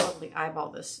probably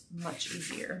eyeball this much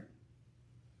easier.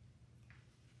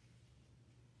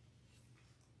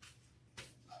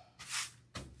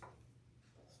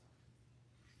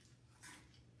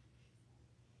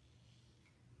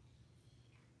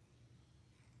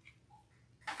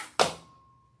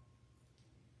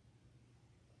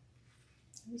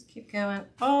 Just keep going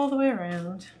all the way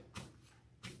around.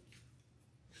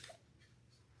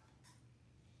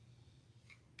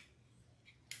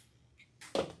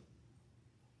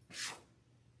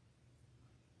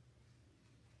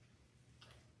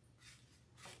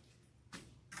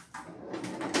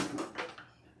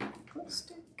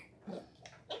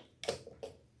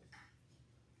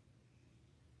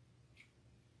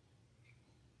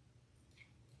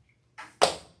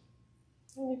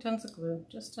 Only tons of glue,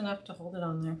 just enough to hold it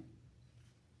on there.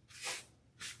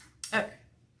 Okay.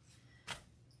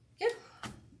 Yeah.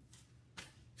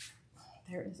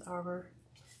 There is our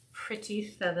pretty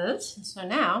feathers. So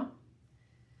now,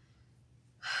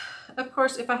 of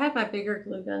course, if I had my bigger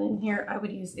glue gun in here, I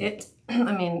would use it.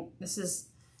 I mean, this is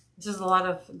a lot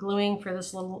of gluing for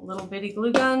this little bitty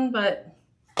glue gun, but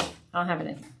I don't have it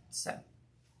in here. So,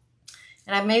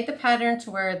 and I made the pattern to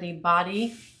where the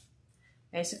body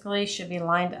basically should be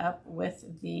lined up with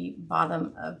the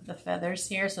bottom of the feathers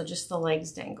here, so just the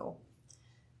legs dangle.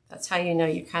 That's how you know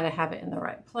you kind of have it in the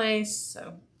right place.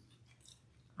 So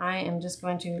I am just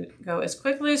going to go as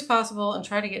quickly as possible and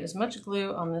try to get as much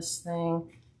glue on this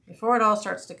thing before it all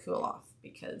starts to cool off,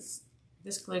 because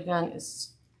this glue gun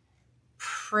is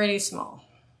pretty small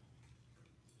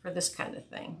for this kind of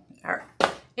thing. All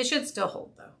right, it should still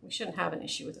hold though. We shouldn't have an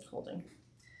issue with it holding.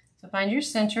 So find your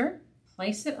center,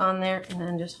 place it on there, and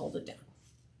then just hold it down.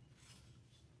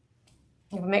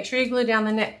 You make sure you glue down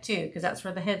the neck too, because that's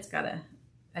where the head's got to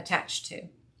attach to.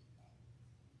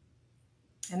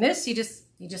 And this, you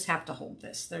just have to hold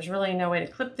this. There's really no way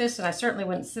to clip this, and I certainly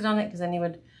wouldn't sit on it, because then you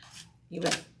would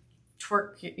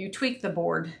tweak the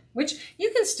board, which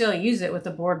you can still use it with the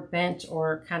board bent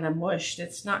or kind of mushed.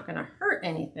 It's not going to hurt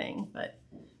anything, but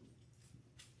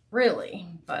really,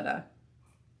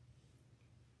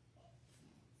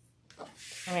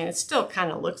 I mean, it still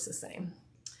kind of looks the same.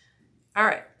 All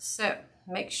right, so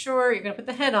make sure you're going to put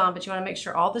the head on, but you want to make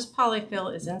sure all this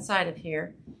polyfill is inside of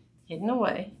here, hidden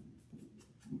away.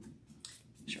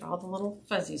 Make sure all the little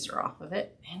fuzzies are off of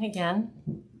it. And again,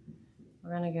 we're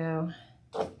going to go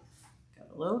a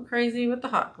little crazy with the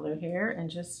hot glue here, and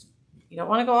just, you don't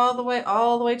want to go all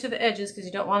the way to the edges, because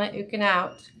you don't want it ooking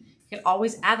out. You can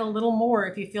always add a little more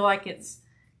if you feel like it's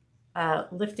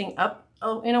lifting up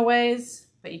in a ways,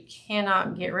 but you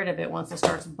cannot get rid of it once it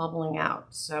starts bubbling out.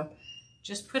 So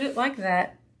just put it like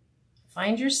that,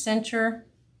 find your center,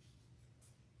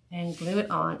 and glue it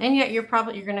on. And yet you're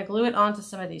going to glue it onto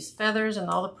some of these feathers and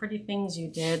all the pretty things you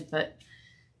did, but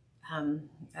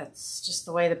that's just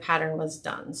the way the pattern was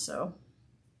done. So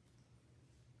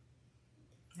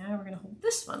now we're going to hold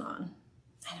this one on.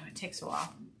 I know it takes a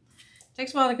while. It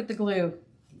takes a while to get the glue.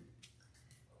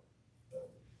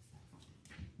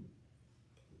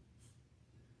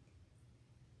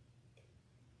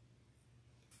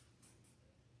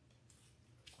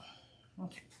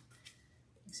 Okay.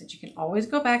 Like I said, you can always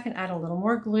go back and add a little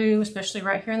more glue, especially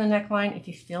right here in the neckline if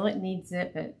you feel it needs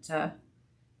it, but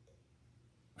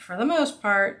for the most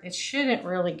part, it shouldn't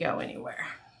really go anywhere.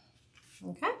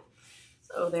 Okay,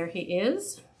 so there he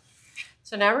is.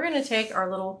 So now we're going to take our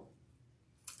little,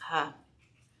 I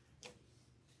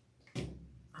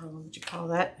don't know what you call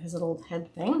that, his little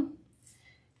head thing.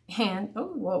 And, oh,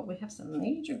 whoa, we have some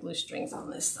major glue strings on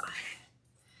this side.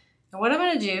 And what I'm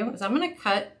going to do is I'm going to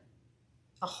cut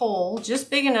a hole just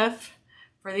big enough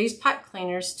for these pipe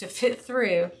cleaners to fit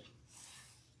through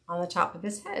on the top of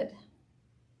his head.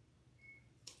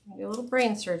 do a little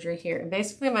brain surgery here. And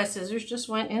basically my scissors just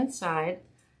went inside.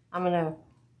 I'm gonna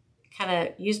kind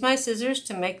of use my scissors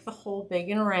to make the hole big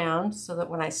and round so that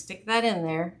when I stick that in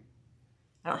there,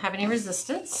 I don't have any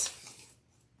resistance.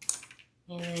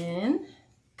 And then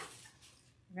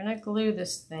we're gonna glue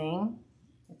this thing.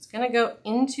 It's gonna go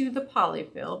into the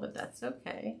polyfill, but that's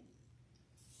okay.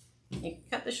 You can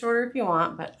cut this shorter if you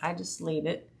want, but I just leave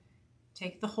it.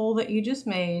 Take the hole that you just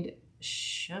made,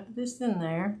 shove this in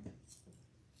there,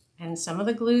 and some of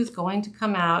the glue is going to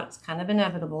come out. It's kind of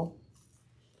inevitable.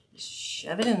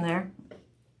 Shove it in there.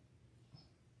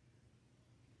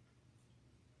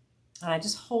 And I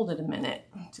just hold it a minute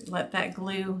to let that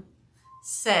glue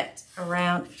set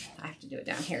around. I have to do it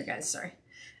down here, guys, sorry.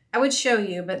 I would show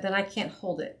you, but then I can't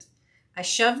hold it. I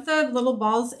shove the little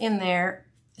balls in there,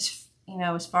 you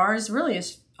know, as far as really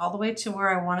as all the way to where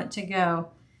I want it to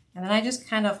go. And then I just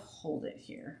kind of hold it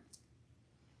here.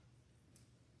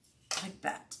 Like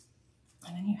that.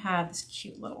 And then you have this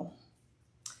cute little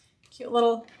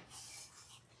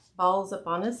balls up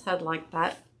on his head like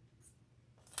that.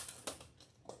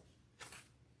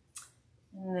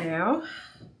 Now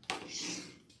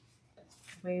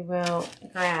we will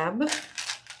grab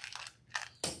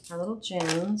our little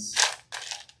gems.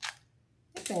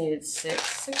 I think I needed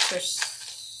six or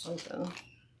something.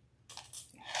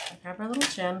 Grab our little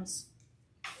gems.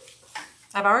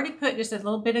 I've already put just a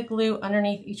little bit of glue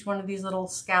underneath each one of these little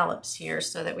scallops here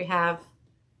so that we have,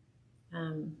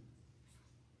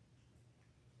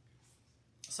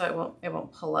 so it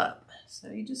won't pull up. So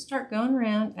you just start going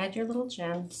around, add your little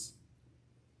gems.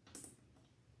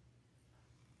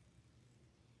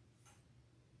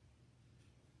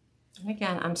 And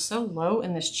again, I'm so low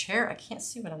in this chair, I can't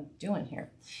see what I'm doing here.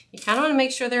 You kind of want to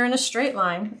make sure they're in a straight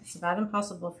line. It's about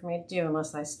impossible for me to do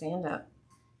unless I stand up.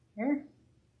 Here.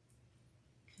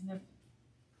 Kind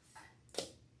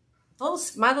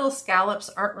of. My little scallops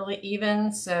aren't really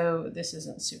even, so this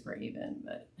isn't super even,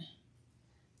 but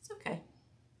it's okay.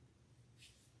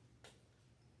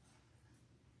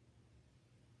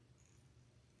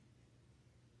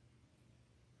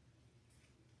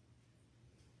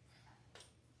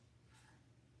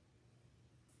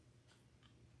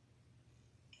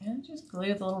 And just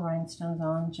glue the little rhinestones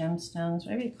on, gemstones,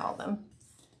 whatever you call them.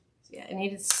 So yeah, I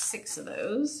needed 6 of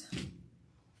those.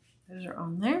 Those are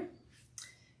on there.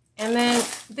 And then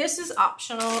this is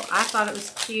optional. I thought it was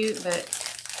cute, but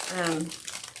I'm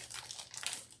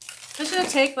just gonna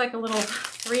take like a little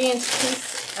 3-inch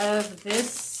piece of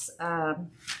this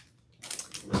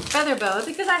feather boa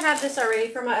because I have this already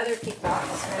for my other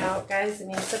peacocks. Now, guys, I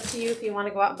mean, it's up to you if you want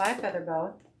to go out and buy a feather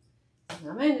boa. It's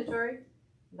not mandatory,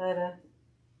 but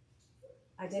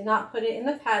I did not put it in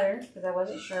the pattern because I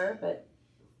wasn't sure, but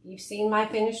you've seen my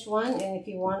finished one, and if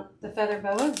you want the feather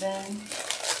boa, then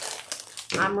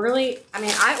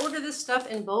I order this stuff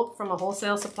in bulk from a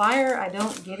wholesale supplier. I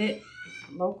don't get it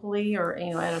locally or,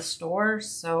 you know, at a store,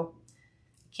 so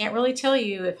I can't really tell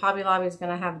you if Hobby Lobby is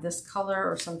going to have this color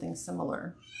or something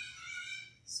similar.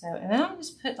 So, and then I'll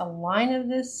just put a line of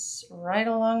this right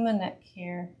along the neck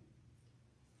here.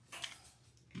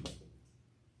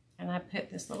 And I put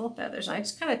this little feathers. I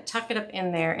just kind of tuck it up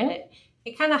in there, and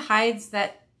it kind of hides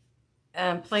that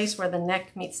place where the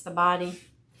neck meets the body.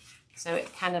 So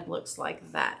it kind of looks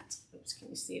like that. Oops, can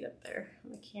you see it up there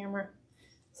on the camera?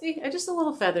 See, just the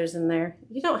little feathers in there.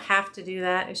 You don't have to do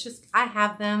that. It's just, I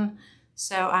have them,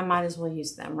 so I might as well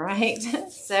use them, right?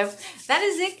 So that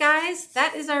is it, guys.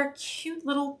 That is our cute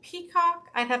little peacock.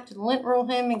 I'd have to lint roll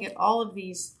him and get all of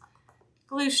these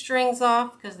glue strings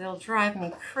off because they'll drive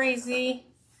me crazy.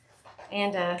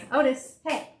 And Otis,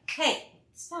 hey,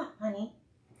 stop, honey.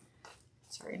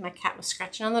 Sorry, my cat was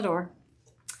scratching on the door.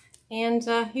 And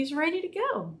he's ready to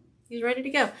go. He's ready to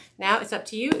go. Now it's up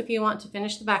to you if you want to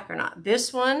finish the back or not.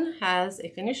 This one has a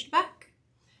finished back,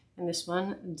 and this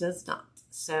one does not.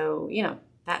 So, you know,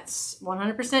 that's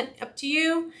 100% up to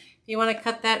you if you want to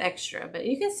cut that extra. But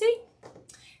you can see,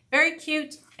 very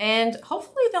cute. And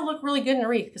hopefully they'll look really good in a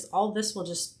wreath because all this will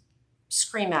just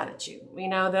scream out at you. You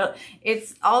know,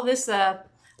 it's all this,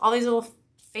 all these little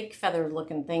fake feather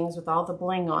looking things with all the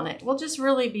bling on it will just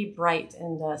really be bright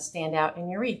and stand out in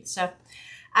your wreath. So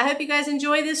I hope you guys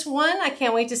enjoy this one. I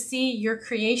can't wait to see your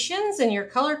creations and your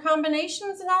color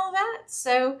combinations and all of that.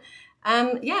 So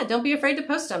yeah, don't be afraid to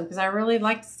post them because I really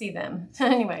like to see them.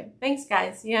 Anyway, thanks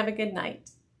guys. You have a good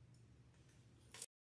night.